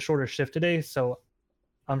has a shorter shift today, so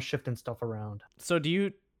I'm shifting stuff around. So do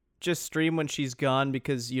you just stream when she's gone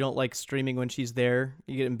because you don't like streaming when she's there?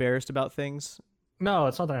 You get embarrassed about things? No,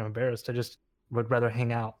 it's not that I'm embarrassed. I just would rather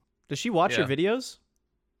hang out. Does she watch your Yeah. videos?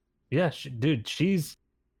 Yeah, dude, she's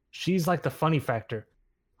like the funny factor.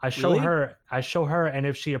 I show Really? her, and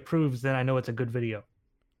if she approves, then I know it's a good video.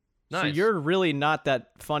 So Nice. you're really not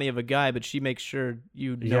that funny of a guy, but she makes sure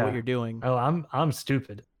you know Yeah. what you're doing. Oh, I'm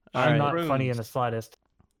stupid. All I'm right. not funny in Runes. the slightest.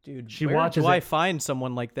 Dude, She where watches do I it. find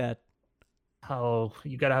someone like that? Oh,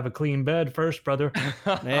 you gotta have a clean bed first, brother.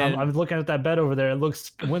 Man, I'm looking at that bed over there. It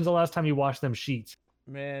looks. When's the last time you washed them sheets?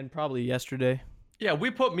 man, probably yesterday. Yeah, we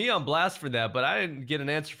put me on blast for that, but I didn't get an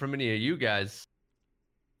answer from any of you guys.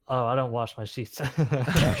 Oh, I don't wash my sheets. Yeah.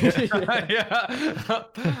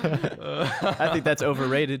 I think that's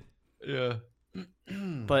overrated. Yeah.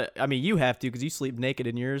 But I mean, you have to because you sleep naked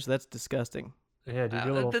in yours. That's disgusting. Yeah, dude, Uh,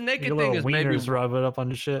 your little, the naked your thing little is maybe wieners rub it up on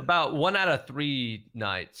the shit. about 1 out of 3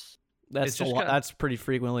 nights. That's It's a just lot. kinda- That's pretty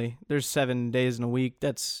frequently. There's 7 days in a week.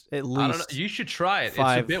 That's at I don't know. least. You should try it.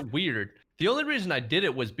 5. It's a bit weird. The only reason I did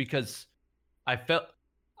it was because I felt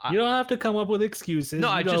You don't have to come up with excuses. No,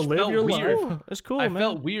 you I know, just live felt your weird. life. That's cool, I man.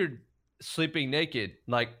 felt weird sleeping naked.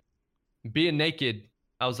 Like being naked,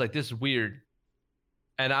 I was like, this is weird.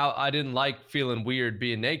 And I didn't like feeling weird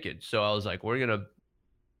being naked. So I was like,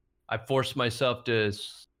 I forced myself to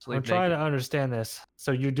sleep I'm trying naked. to understand this.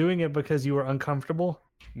 So you're doing it because you were uncomfortable.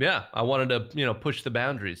 Yeah, I wanted to, push the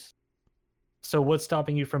boundaries. So what's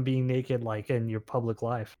stopping you from being naked, like in your public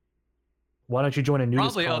life? Why don't you join a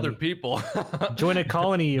nudist Probably colony? other people. Join a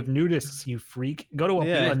colony of nudists, you freak. Go to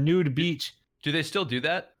Yeah. a nude beach. Do they still do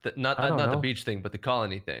that? Not I don't the know. beach thing, but the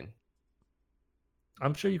colony thing.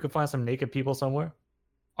 I'm sure you could find some naked people somewhere.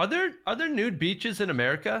 Are there nude beaches in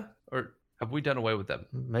America, or have we done away with them?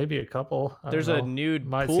 Maybe a couple. I don't There's a know. nude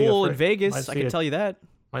Might see a pool in might Vegas. I see can a- tell you that.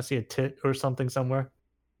 Might see a tit or something somewhere.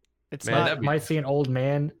 It's Man, not. that'd be- Might see an old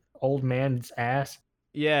man's ass.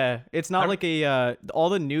 Yeah, it's not I- like a all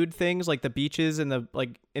the nude things like the beaches and the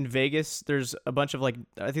like in Vegas. There's a bunch of like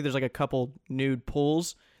I think there's like a couple nude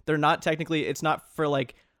pools. They're not technically. It's not for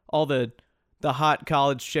like all the hot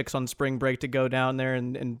college chicks on spring break to go down there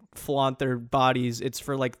and flaunt their bodies. It's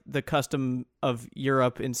for like the custom of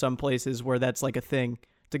Europe in some places where that's like a thing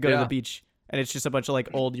to go to Yeah. the beach. And it's just a bunch of like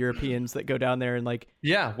old Europeans that go down there and like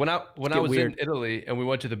Yeah, when I get was weird. in Italy and we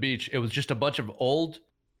went to the beach, it was just a bunch of old,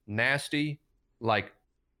 nasty, like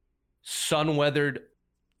sun-weathered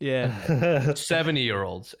yeah.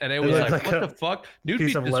 70-year-olds, and it They was look like, like what a the fuck? Nude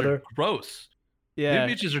piece of beaches are leather. gross. Yeah.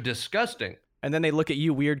 Nude beaches are disgusting. And then they look at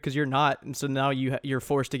you weird because you're not, and so now you're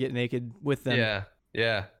forced to get naked with them. Yeah,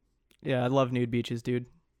 yeah. Yeah, I love nude beaches, dude.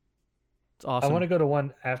 It's I awesome. want to go to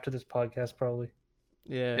one after this podcast, probably.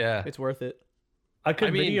 Yeah, Yeah. it's worth it. I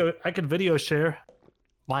could mean- video share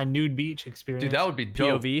my nude beach experience. Dude, that would be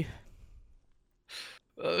dope. POV.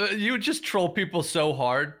 You would just troll people so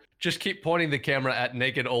hard. Just keep pointing the camera at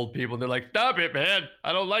naked old people. They're like, "Stop it, man!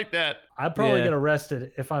 I don't like that." I'd probably Yeah. get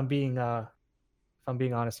arrested if I'm being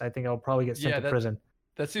honest. I think I'll probably get sent Yeah, to that- prison.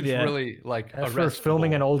 That seems Yeah. really like As for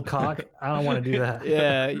filming an old cock, I don't want to do that.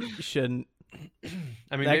 Yeah, you shouldn't. I mean,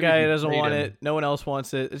 That maybe guy if you doesn't paid want him- it. No one else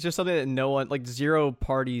wants it. It's just something that no one, like zero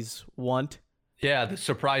parties want. Yeah, the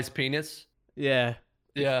surprise penis. Yeah,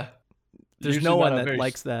 Yeah, there's Usually no not one a that very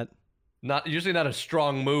likes that. Not usually not a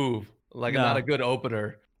strong move. Like No. not a good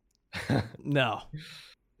opener. No,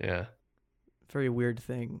 Yeah. very weird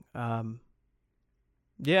thing.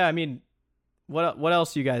 Yeah, I mean, what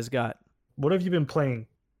else you guys got? What have you been playing?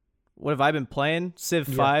 What have I been playing? Civ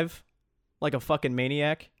Yeah. 5, like a fucking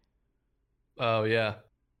maniac. Oh yeah.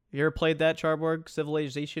 You ever played that, Charborg?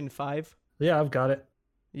 Civilization 5? Yeah, I've got it.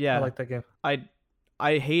 Yeah, I like that game.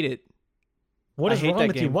 I hate it. What I is hate wrong that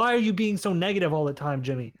with you? game. Why are you being so negative all the time,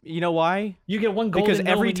 Jimmy? You know why? You get one golden Because gnome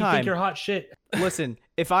every and you time- think you're hot shit. Listen,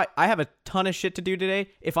 if I have a ton of shit to do today,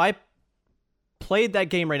 if I played that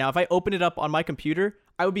game right now, if I opened it up on my computer,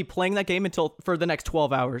 I would be playing that game for the next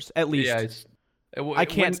 12 hours at least. Yeah, I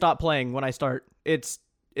can't stop playing when I start. It's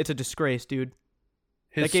a disgrace, dude.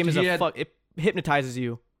 That game is it hypnotizes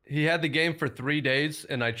you. He had the game for 3 days,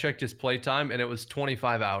 and I checked his playtime, and it was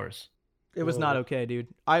 25 hours. It was not Whoa. okay, dude.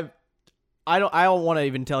 I don't want to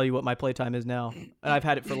even tell you what my playtime is now, and I've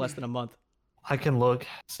had it for less than a month. I can look,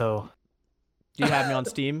 so Do you have me on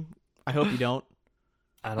Steam? I hope you don't.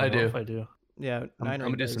 I don't I know do. if I do. Yeah, I'm Niner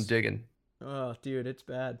gonna do does. some digging. Oh, dude, it's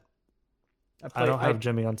bad. I don't have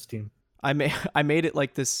Jimmy on Steam. I made it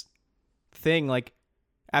like this thing. Like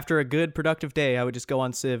after a good productive day, I would just go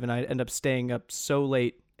on Civ, and I'd end up staying up so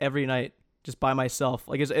late every night just by myself.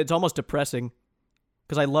 Like it's almost depressing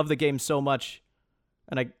because I love the game so much,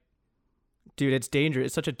 and dude, it's dangerous.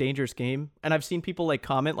 It's such a dangerous game, and I've seen people like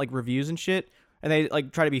comment like reviews and shit, and they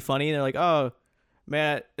like try to be funny, and they're like, "Oh,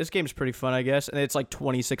 man, this game's pretty fun, I guess," and it's like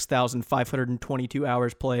 26,522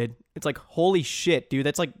 hours played. It's like holy shit, dude.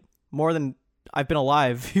 That's like more than I've been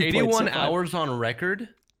alive. You've played 81 Civ 5. hours on record.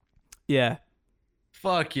 Yeah.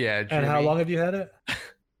 Fuck yeah, Jimmy. And how long have you had it?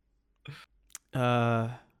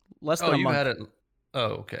 Less than Oh, a you month. had it. Oh,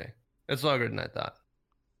 okay. It's longer than I thought.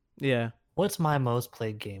 Yeah. What's my most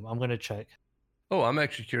played game? I'm gonna check. Oh, I'm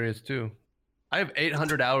actually curious too. I have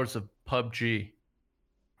 800 hours of PUBG.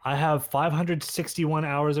 I have 561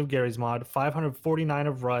 hours of Gary's Mod, 549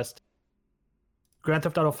 of Rust. Grand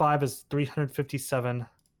Theft Auto 5 is 357.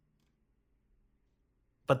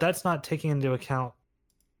 But that's not taking into account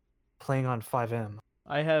playing on 5M.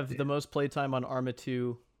 I have the most playtime on Arma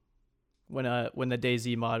 2 when the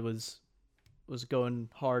DayZ mod was going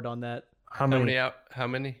hard on that. How How many? many out? How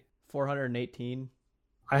many? 418.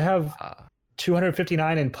 I have Ah,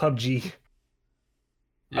 259 in PUBG.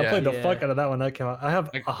 I yeah. played the Yeah. fuck out of that when that came out. I have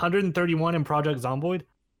Like- 131 in Project Zomboid.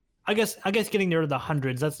 I guess getting near the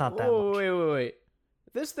hundreds, that's not that Whoa, much. wait.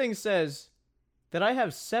 This thing says that I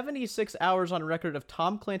have 76 hours on record of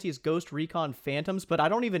Tom Clancy's Ghost Recon Phantoms, but I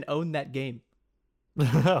don't even own that game.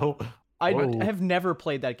 No. I Whoa. have never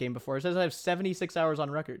played that game before. It says I have 76 hours on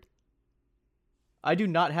record. I do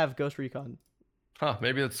not have Ghost Recon. Huh?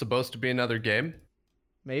 Maybe it's supposed to be another game,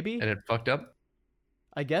 Maybe? and it fucked up.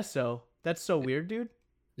 I guess so. That's so weird, dude.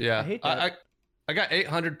 Yeah. I hate that. I got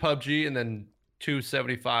 800 PUBG and then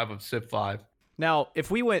 275 of Civ 5. Now,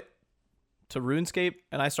 if we went to RuneScape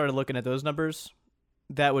and I started looking at those numbers,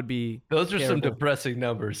 that would be Those are some terrible. depressing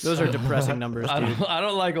numbers. Those are depressing numbers, I dude.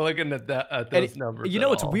 don't like looking at that at And those numbers. You at know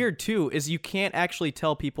what's all. weird too is you can't actually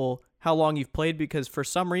tell people how long you've played because for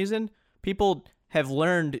some reason people have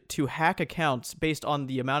learned to hack accounts based on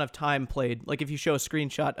the amount of time played. Like if you show a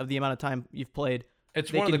screenshot of the amount of time you've played.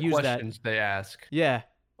 It's they one of can the use that. questions they ask Yeah.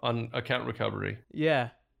 on account recovery. Yeah.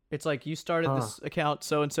 It's like you started this account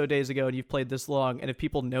so and so days ago, and you've played this long. And if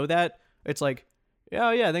people know that, it's like,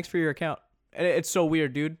 oh yeah, thanks for your account. And it's so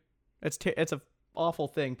weird, dude. It's a awful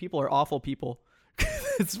thing. People are awful people.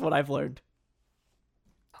 It's what I've learned.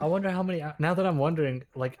 I wonder how many. Now that I'm wondering,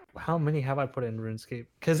 like, how many have I put in RuneScape?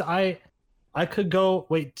 Because I could go.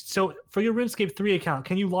 Wait, so for your RuneScape 3 account,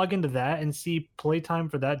 can you log into that and see playtime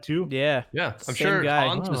for that too? Yeah. Yeah, I'm Same sure guy.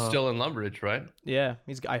 Hans is still in Lumbridge, right? Yeah.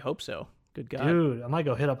 I hope so. Good God. Dude, I might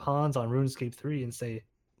go hit up Hans on RuneScape 3 and say,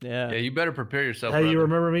 Yeah, you better prepare yourself. "Hey, you brother.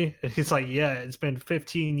 remember me?" And he's like, "Yeah, it's been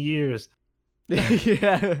 15 years."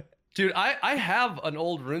 Yeah. Dude, I have an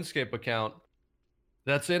old RuneScape account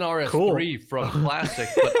that's in RS3 from Classic,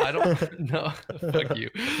 but I don't know. Fuck you.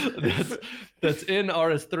 That's in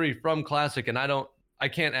RS3 from Classic, and I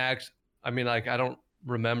can't act. I mean, like, I don't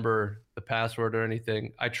remember the password or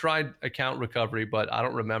anything. I tried account recovery, but I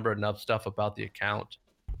don't remember enough stuff about the account.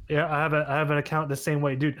 Yeah, I have an account the same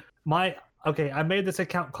way, dude. I made this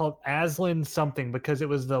account called Aslan something because it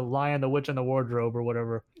was the Lion, the Witch, and the Wardrobe or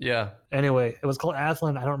whatever. Yeah. Anyway, it was called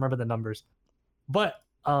Aslan. I don't remember the numbers, but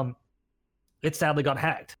it sadly got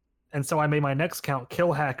hacked, and so I made my next account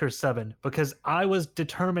Kill Hacker 7 because I was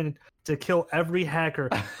determined to kill every hacker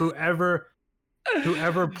who ever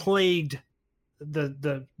plagued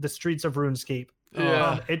the streets of RuneScape.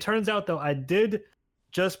 Yeah. It turns out though I did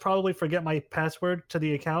just probably forget my password to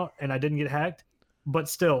the account and I didn't get hacked, but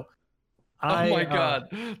still. Oh my God.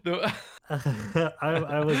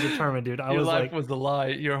 I was determined, dude. Your life was a lie.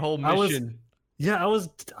 Your whole mission. I was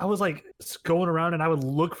like going around and I would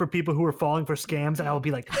look for people who were falling for scams and I would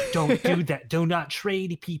be like, don't do that. Do not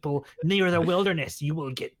trade people near the wilderness. You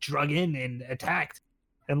will get drug in and attacked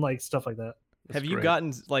and like stuff like that. Have you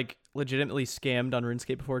gotten like legitimately scammed on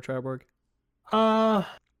RuneScape before, Triborg?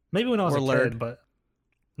 Maybe when I was Or a lured? kid, but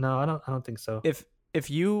no, I don't think so. If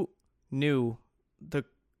you knew the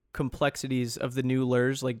complexities of the new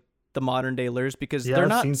lures, like the modern day lures, because Yeah, they're I've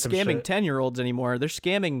not seen some scamming shit. 10-year-olds anymore. They're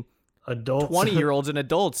scamming Adults. 20-year-olds and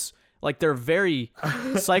adults. Like they're very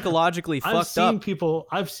psychologically I've fucked seen up. people.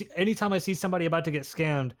 Anytime I see somebody about to get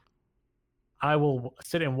scammed, I will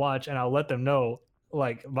sit and watch, and I'll let them know.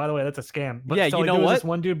 Like, by the way, that's a scam. But Yeah, so, you like, know there was what? This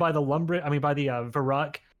one dude by the by the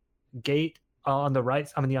Varrock gate on the right.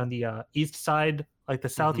 I mean, on the east side, like the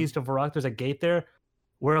southeast of Varrock. There's a gate there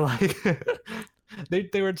where like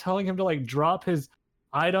they were telling him to like drop his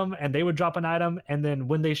item, and they would drop an item, and then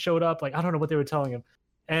when they showed up, like I don't know what they were telling him,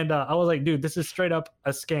 and I was like, dude, this is straight up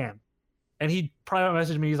a scam. And he private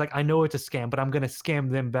messaged me. He's like, I know it's a scam, but I'm gonna scam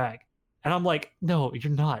them back. And I'm like, no,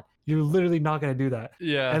 you're not. You're literally not gonna do that.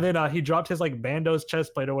 Yeah. And then he dropped his like Bando's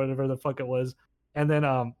chest plate or whatever the fuck it was, and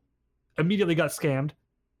then immediately got scammed,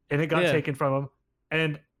 and it got Yeah. taken from him.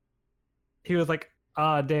 And he was like,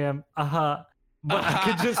 ah, damn, But I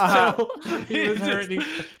could just tell he was hurting.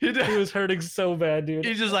 He was hurting so bad, dude.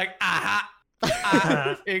 He's just like,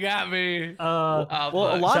 he got me. Well, a fuck.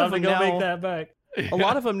 lot Time of to them go now, make that back. a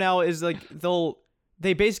lot of them now is like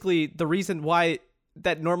they basically, the reason why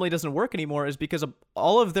that normally doesn't work anymore is because of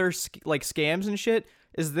all of their like scams and shit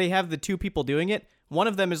is they have the two people doing it. One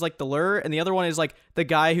of them is like the lure, and the other one is like the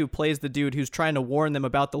guy who plays the dude who's trying to warn them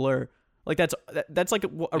about the lure. Like that's like a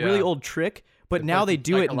really Yeah. old trick, but They now play they some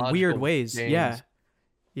do it in weird psychological ways. games.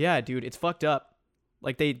 Yeah, dude, it's fucked up.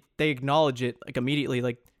 Like they acknowledge it like immediately.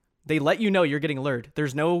 Like they let you know you're getting lured.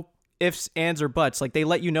 There's no ifs, ands, or buts. Like they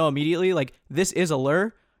let you know immediately. Like this is a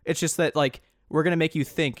lure. It's just that like we're gonna make you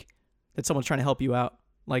think that someone's trying to help you out.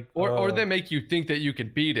 Like Or they make you think that you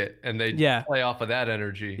can beat it, and they Yeah. play off of that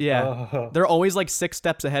energy. yeah, they're always like 6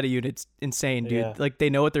 steps ahead of you. And it's insane, dude. Yeah. Like they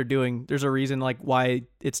know what they're doing. There's a reason like why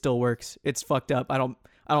it still works. It's fucked up. I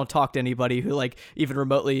don't talk to anybody who like even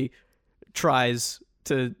remotely tries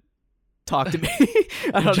to talk to me.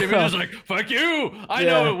 I don't Jimmy know. was like, fuck you. I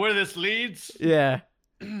Yeah. know where this leads. Yeah.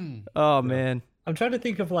 Oh man. I'm trying to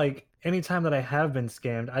think of like any time that I have been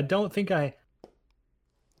scammed. I don't think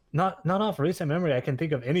not off recent memory, I can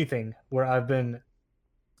think of anything where I've been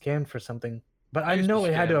scammed for something. But I I used to know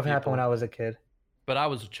it had to scam have happened when people. I was a kid. But I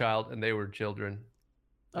was a child, and they were children.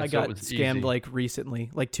 I And so it got was scammed easy. like recently,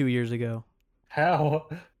 like 2 years ago. How?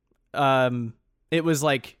 It was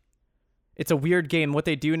like, it's a weird game. What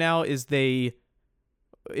they do now is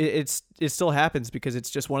it still happens because it's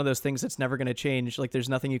just one of those things that's never going to change. Like there's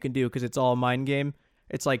nothing you can do because it's all a mind game.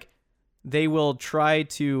 It's like they will try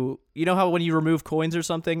to, you know how when you remove coins or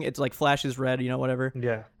something, it's like flashes red, whatever.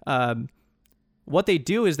 Yeah. What they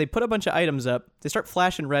do is they put a bunch of items up. They start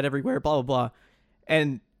flashing red everywhere, blah, blah, blah.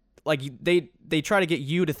 And like they try to get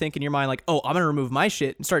you to think in your mind like, oh, I'm going to remove my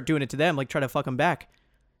shit and start doing it to them, like try to fuck them back.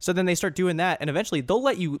 So then they start doing that, and eventually they'll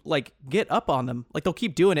let you like get up on them. Like they'll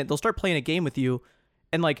keep doing it. They'll start playing a game with you,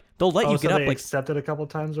 and like they'll let you so get up they like accepted a couple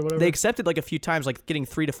times or whatever. they accepted like a few times, like getting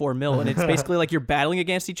 3 to 4 mil, and it's basically like you're battling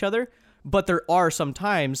against each other. But there are some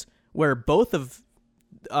times where both of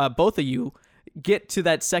you get to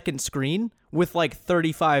that second screen with like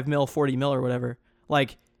 35 mil, 40 mil, or whatever.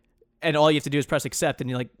 Like, and all you have to do is press accept, and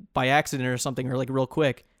you like by accident or something, or like real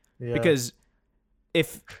quick, Yeah. because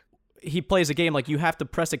if he plays a game, like you have to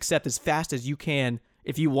press accept as fast as you can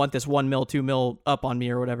if you want this 1 mil, 2 mil up on me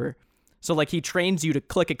or whatever. So like he trains you to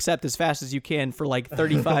click accept as fast as you can for like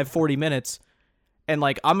 35, 40 minutes. And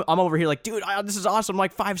like I'm over here like, dude, this is awesome. I'm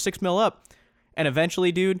like 5, 6 mil up. And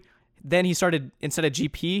eventually, dude, then he started, instead of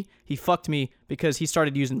GP, he fucked me because he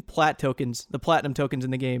started using plat tokens, the platinum tokens in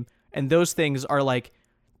the game. And those things are like,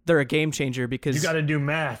 they're a game changer because you got to do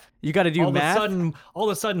math. You got to do math. All of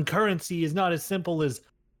a sudden, currency is not as simple as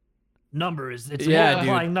numbers. It's Yeah,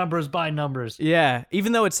 multiplying numbers by numbers. Yeah,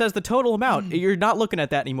 even though it says the total amount, you're not looking at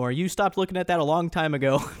that anymore. You stopped looking at that a long time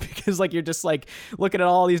ago because like you're just like looking at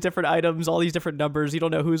all these different items, all these different numbers. You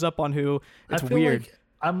don't know who's up on who. It's I feel weird. Like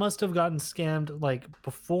I must have gotten scammed like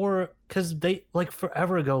before, because they like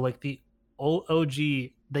forever ago, like the OG,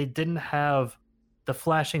 they didn't have the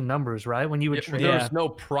flashing numbers, right? When you would trade. There's no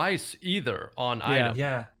price either on items.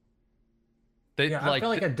 Yeah. They I feel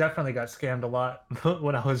like I definitely got scammed a lot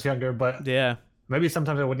when I was younger, but Yeah. maybe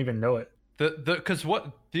sometimes I wouldn't even know it. because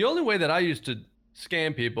the only way that I used to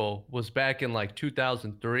scam people was back in like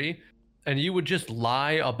 2003, and you would just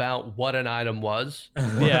lie about what an item was,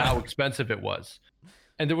 Yeah. how expensive it was,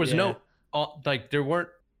 and there was no like there weren't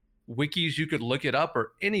wikis you could look it up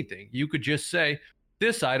or anything. You could just say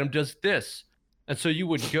this item does this, and so you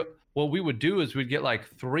would go. What we would do is we'd get like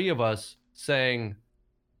 3 of us saying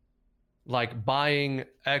like buying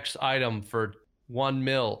X item for 1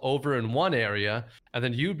 mil over in one area, and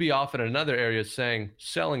then you'd be off in another area saying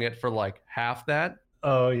selling it for like half that,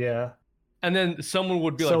 Oh yeah. and then someone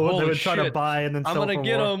would be So like, they holy would shit, try to buy and then I'm sell gonna for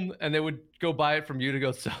get more. them, and they would go buy it from you to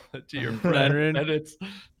go sell it to your Right. friend. And it's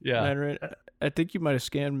Man, I think you might have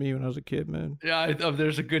scammed me when I was a kid, man.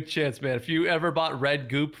 there's a good chance, man. If you ever bought red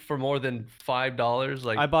goop for more than $5,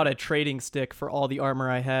 like I bought a trading stick for all the armor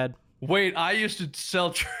I had. wait, I used to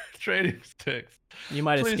sell trading sticks. You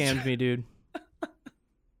might have Please. scammed me, dude.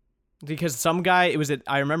 Because some guy, it was at,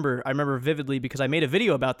 I remember vividly because I made a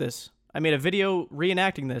video about this. I made a video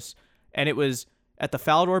reenacting this, and it was at the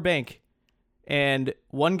Falador Bank. And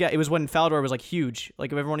one guy, it was when Falador was like huge,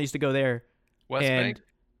 like everyone used to go there. West And, Bank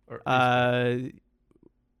or East Bank?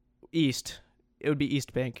 East. It would be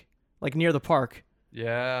East Bank, like near the park.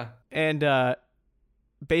 Yeah. And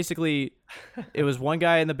basically, it was one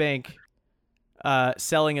guy in the bank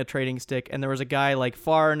selling a trading stick, and there was a guy like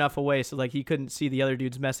far enough away so like he couldn't see the other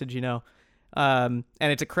dude's message, you know. And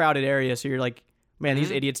it's a crowded area, so you're like, man,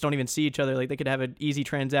 these idiots don't even see each other. Like they could have an easy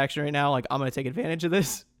transaction right now. Like I'm gonna take advantage of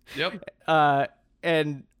this. Yep.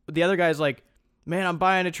 And the other guy's like, man, I'm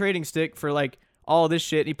buying a trading stick for like all this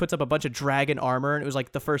shit. And he puts up a bunch of dragon armor, and it was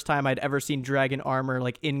like the first time I'd ever seen dragon armor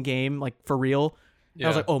like in game, like for real. And I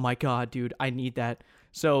was like, oh my god, dude, I need that.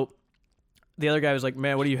 So the other guy was like,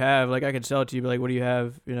 man, what do you have? Like I could sell it to you, but like, what do you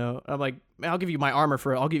have? You know, I'm like, man, I'll give you my armor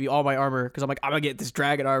for it. I'll give you all my armor because I'm like, I'm gonna get this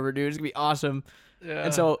dragon armor, dude. It's gonna be awesome. Yeah.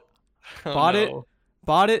 And so Oh,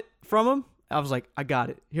 bought it from him. I was like, I got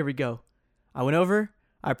it. Here we go. I went over.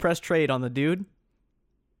 I pressed trade on the dude,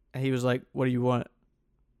 and he was like, "What do you want?"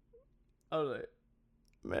 I was like,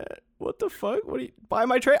 "Man, what the fuck? What do you buy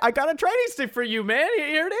my trade? I got a trading stick for you, man.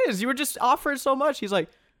 Here it is. You were just offering so much." He's like,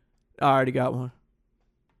 "I already got one,"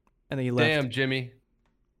 and then he left. Damn, Jimmy.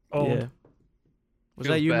 Oh, Yeah. Was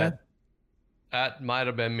Feels that you, bad. man? That might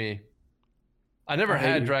have been me. I never I hate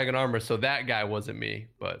had you. dragon armor, so that guy wasn't me.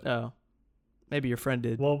 But Oh, maybe your friend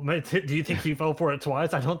did. well, do you think he fell for it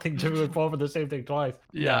twice? I don't think Jimmy would fall for the same thing twice.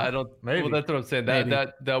 yeah, No, I don't. maybe. Well, that's what I'm saying. That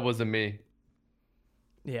Maybe. that wasn't me.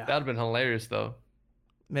 Yeah, That'd have been hilarious though.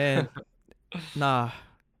 man. Nah,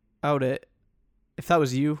 I would. If that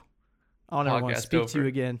was you, I don't ever want to Podcast speak to you over.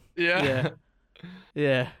 again. Yeah. Yeah.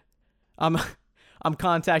 Yeah. I'm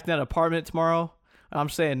contacting that apartment tomorrow. And I'm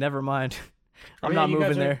saying never mind. I'm yeah, not you guys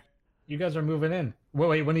moving are- You guys are moving in.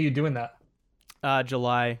 Wait, when are you doing that? there.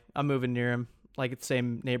 July. I'm moving near him. Like it's the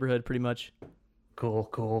same neighborhood pretty much.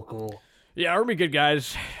 Cool. Yeah, we're be good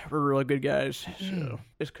guys. We're really good guys. So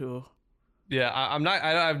it's cool. Yeah, I'm not.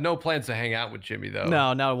 I have no plans to hang out with Jimmy though.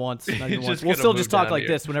 No, not once. Not He's even once. just We'll gonna still move just talk down like here.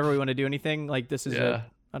 this whenever we want to do anything. Like this is Yeah.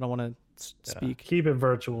 I don't want to speak. Keep it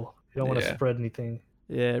virtual. You don't want to Yeah. spread anything.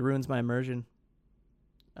 Yeah, it ruins my immersion.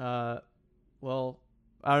 Well,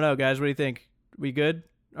 I don't know, guys. What do you think? We good?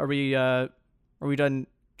 Are we done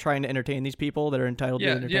trying to entertain these people that are entitled to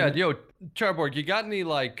Yeah. entertainment? Yo, Charborg, you got any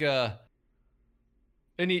like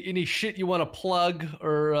any shit you want to plug,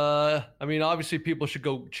 or I mean, obviously people should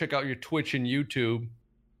go check out your Twitch and YouTube.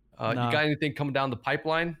 Nah. You got anything coming down the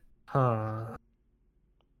pipeline? Huh.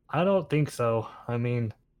 I don't think so. I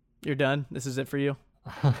mean, You're done. This is it for you.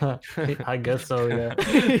 I guess so. Yeah.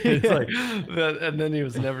 It's like that, and then he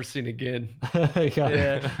was never seen again.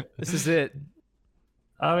 Yeah. This is it.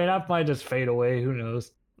 I mean, I might just fade away. Who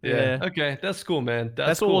knows? Yeah. Yeah. Okay, that's cool, man.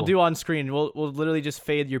 That's what cool. we'll do on screen. We'll literally just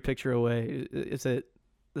fade your picture away. It's it.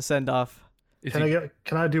 The send off. Is Can he-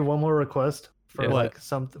 Can I do one more request for Yeah. like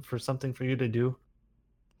something for you to do?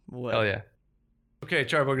 What? Hell yeah. Okay,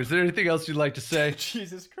 Charbog, is there anything else you'd like to say?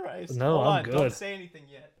 Jesus Christ. No, Hold I'm on. good. Don't say anything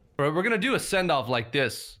yet. We're gonna do a send off like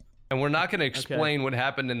this, and we're not gonna explain what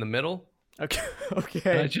happened in the middle. Okay. I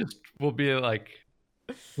Okay. just will be like,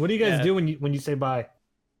 What do you guys Yeah. do when you say bye?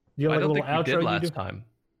 You have I like a don't little think we outro did you last time.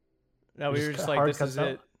 No, we Just were just hard like, this cuts is out?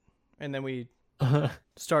 it. And then we do?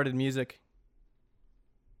 started music.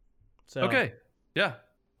 So Okay, yeah.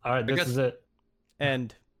 All right, this guess- is it.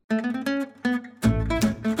 end.